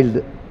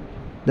child.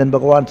 Then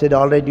Bhagavan said,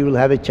 all right, you will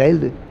have a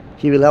child.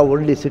 He will have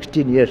only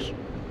 16 years.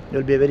 He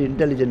will be a very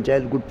intelligent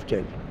child, good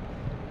child.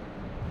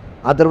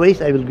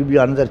 Otherwise, I will give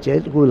you another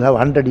child who will have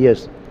 100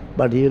 years,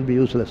 but he will be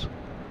useless.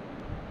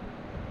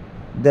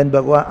 Then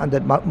Bhagavan, and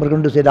that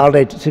Mrigandu said, all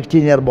right,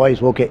 16-year boy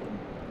is okay.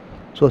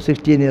 So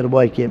 16-year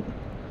boy came.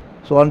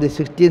 So on the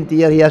 16th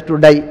year he has to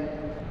die.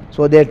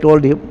 So they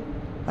told him,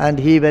 and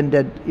he went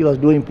and he was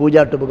doing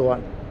puja to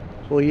Bhagavan.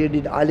 So he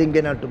did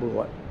Alingana to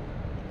Bhagavan.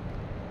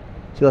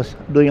 He was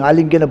doing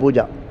Alingana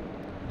puja.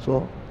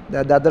 So the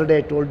other day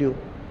I told you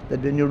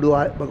that when you do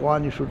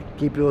Bhagavan, you should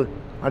keep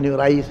on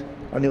your eyes,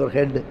 on your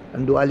head,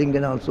 and do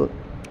Alingana also.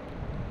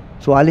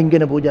 So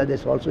Alingana puja,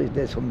 there's also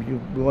some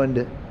you go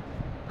and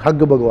hug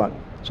Bhagavan.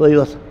 So he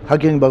was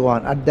hugging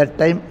Bhagavan. At that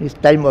time, his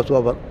time was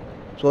over.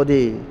 So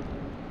the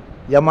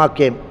Yama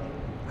came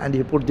and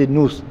he put the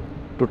noose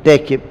to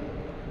take him.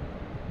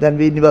 Then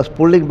when he was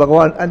pulling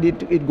Bhagavan, and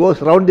it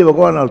goes round the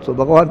Bhagavan also.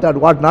 Bhagavan thought,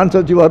 what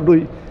nonsense you are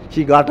doing?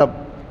 She got up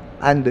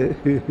and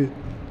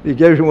he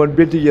gave him one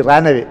bit, he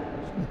ran away.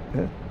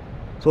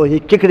 So he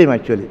kicked him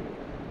actually.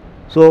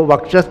 So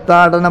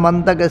Vakshastadana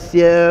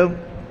Mantagasya,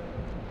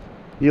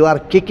 you are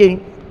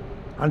kicking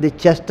on the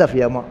chest of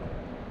Yama.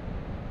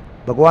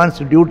 Bhagavan's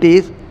duty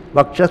is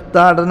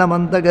Vakshastadana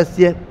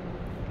Mantagasya.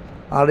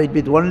 Alright,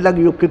 with one leg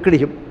you kicked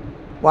him.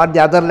 What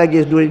the other leg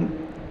is doing?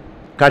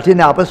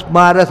 Katina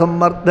Apasmara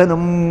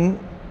Sammardhanam.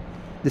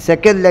 The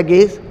second leg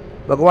is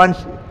Bhagavan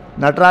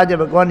Nataraja,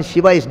 Bhagavan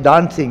Shiva is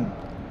dancing.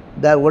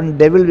 There one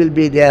devil will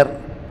be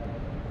there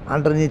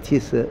underneath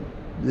his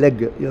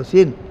leg. You have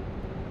seen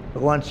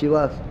Bhagavan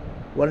Shiva's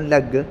one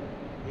leg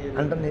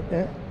underneath.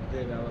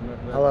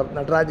 Our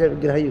Nataraja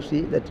Vigraha, you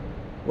see that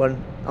one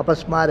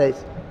Apasmara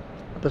is.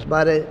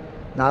 Apasmara,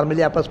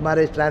 normally Apasmara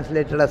is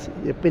translated as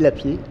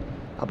epilepsy.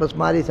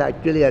 Apasmara is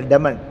actually a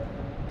demon.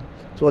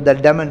 So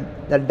that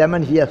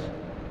demon he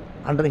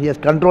is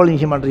controlling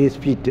him under his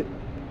feet.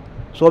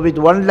 So with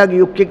one leg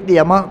you kick the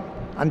Yama,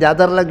 and the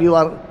other leg you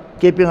are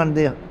keeping on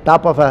the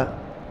top of a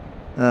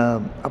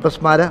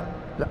Apasmara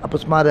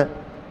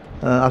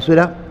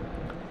Asura.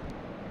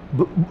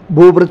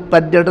 Bhubrit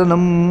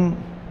Padyatanam.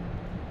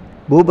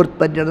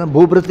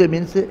 Bhubrit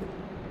means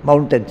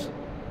mountains.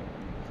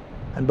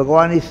 And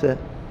Bhagavan is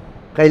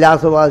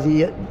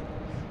Kailasavasi,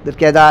 the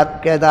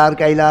Kedar,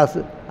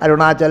 Kailas,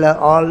 Arunachala,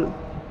 all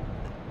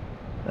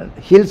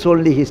hills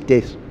only he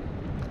stays.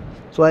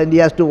 So and he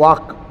has to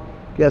walk,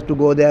 he has to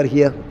go there,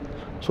 here.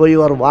 So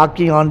you are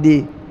walking on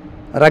the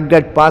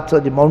rugged paths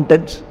of the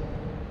mountains.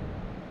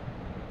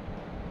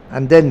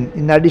 And then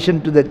in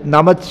addition to that,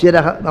 Namat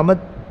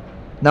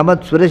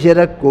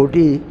Surashira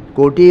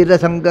Kotira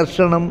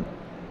Sankarshanam.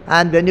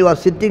 And when you are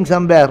sitting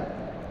somewhere,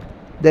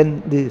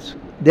 then these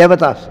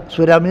Devatas,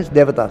 Surya means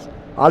Devatas,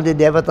 all the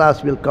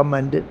Devatas will come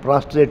and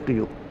prostrate to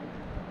you.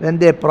 When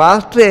they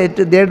prostrate,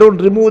 they don't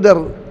remove their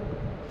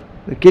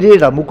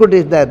Kirida, Mukut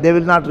is there, they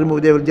will not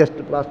remove, they will just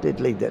prostrate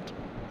like that.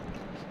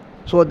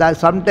 So that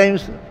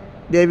sometimes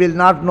they will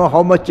not know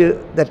how much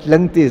that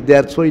length is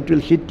there, so it will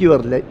hit your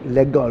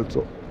leg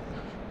also.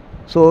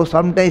 So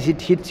sometimes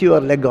it hits your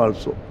leg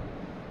also.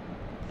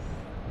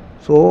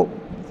 So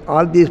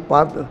all these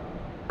parts,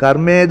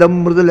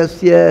 Karmedam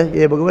Mrudulasya,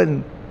 hey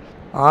Bhagavan,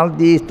 all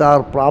these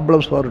are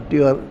problems for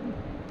your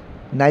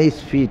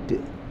nice feet.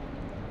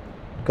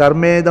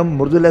 Karmedam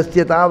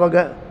Mrudulasya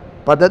Tavaga,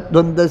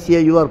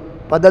 Padadvandasya, your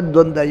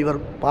Padadvanda, your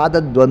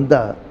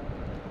Padadvanda,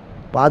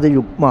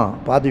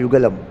 Padayukma,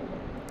 Padayugalam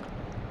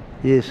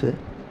is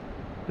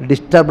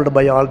disturbed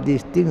by all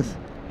these things.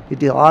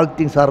 It is, all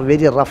things are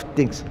very rough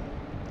things.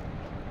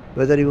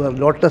 Whether your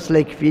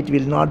lotus-like feet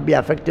will not be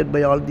affected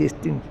by all these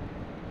things.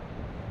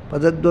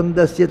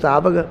 Padadvandasya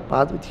Tavaga,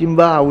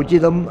 Chimba,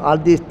 Uchitam, all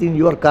these things,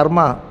 your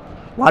karma,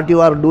 what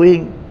you are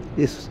doing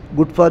is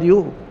good for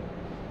you.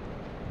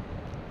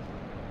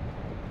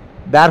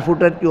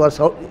 Barefooted, you are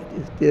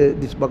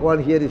this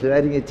Bhagavan here is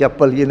wearing a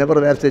chappal, he never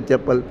wears a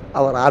chappal.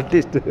 Our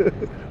artist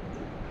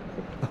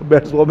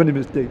made so many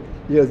mistakes.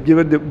 He has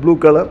given the blue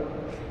color,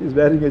 he is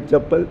wearing a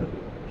chappal.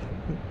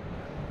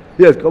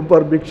 He has come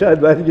for Bhiksha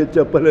and wearing a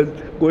chappal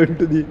and going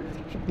to the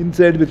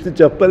inside with the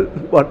chappal.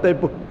 What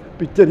type of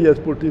picture he has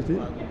put, you see?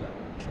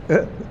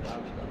 With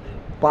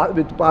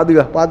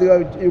Paduga.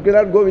 Paduga, you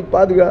cannot go with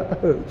Paduga.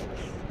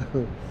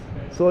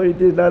 So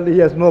it is not, he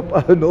has no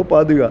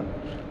Paduga.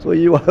 So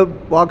he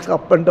walks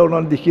up and down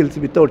on the hills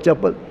without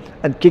chappal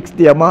and kicks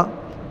the Yama,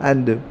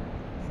 and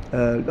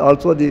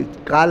also the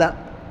Kala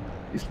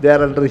is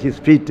there under his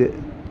feet.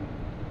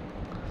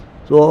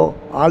 So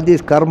all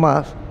these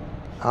karmas,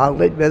 all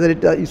right, whether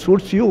it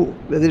suits you,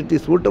 whether it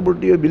is suitable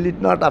to you, will it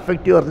not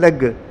affect your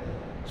leg?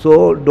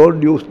 So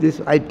don't use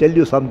this. I tell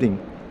you something.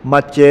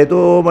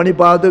 Macheto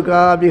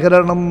manipaduka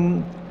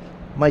viharanam.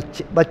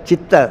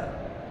 Machitta.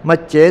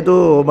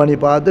 Macheto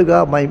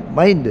manipaduka. My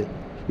mind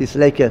is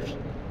like a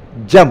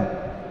gem.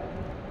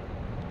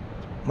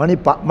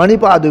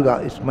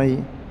 Manipaduka is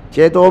my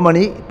cheto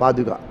mani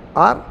paduka.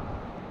 Or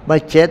my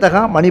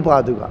chetaha mani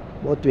paduka.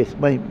 Both ways.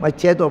 My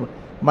cheto,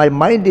 my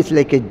mind is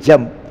like a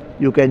gem.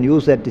 You can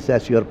use that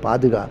as your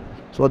paduka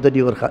so that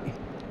your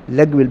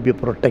leg will be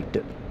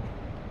protected.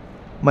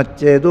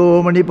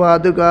 Machedo mani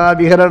paduka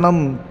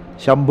viharanam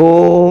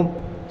Shambho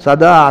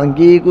Sada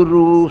Angi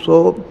Guru.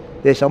 So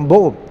the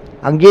Shambho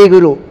Angi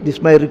Guru, this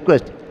is my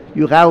request.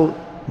 You have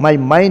my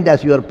mind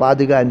as your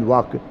paduka and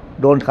walk.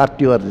 Don't hurt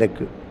your leg.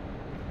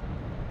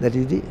 That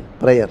is the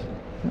prayer.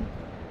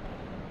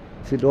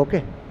 Is it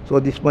okay? So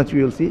this much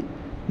we will see.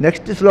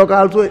 Next sloka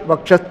also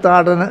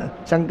Vakshastadana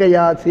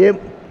Shankaya,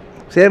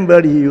 same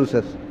word he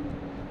uses.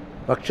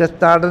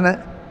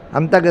 Vakshastadana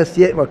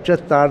Antagasya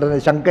Vakshastadana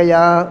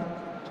Shankaya.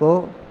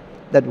 So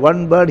that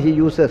one word he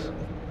uses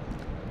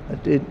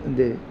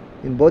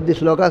in both the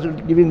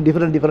slokas giving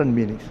different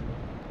meanings.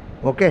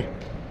 Okay?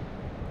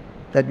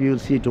 That we will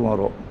see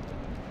tomorrow.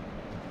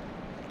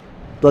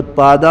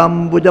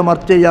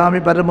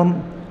 Tvatpadambujamarchayami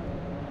paramam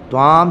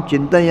Tvam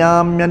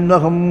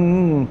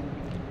chintayamyanvaham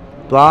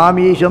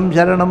Tvamisham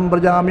sharanam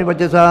prajami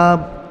vachasa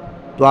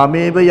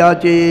Tvameva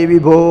yache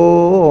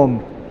vibho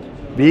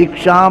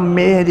Viksham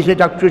me disha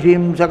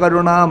chakshushim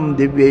sakarunam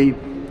divyai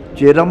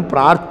Chiram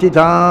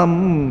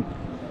prarthitam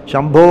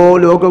Shambho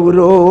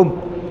lokaguru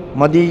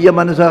Madhya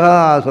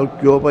manasaha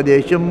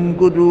Saukyopadesham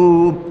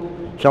kudu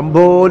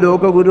Shambho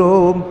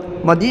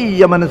lokaguru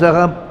Madhya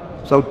manasaha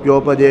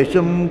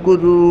Saukyopadesham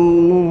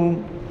kudu.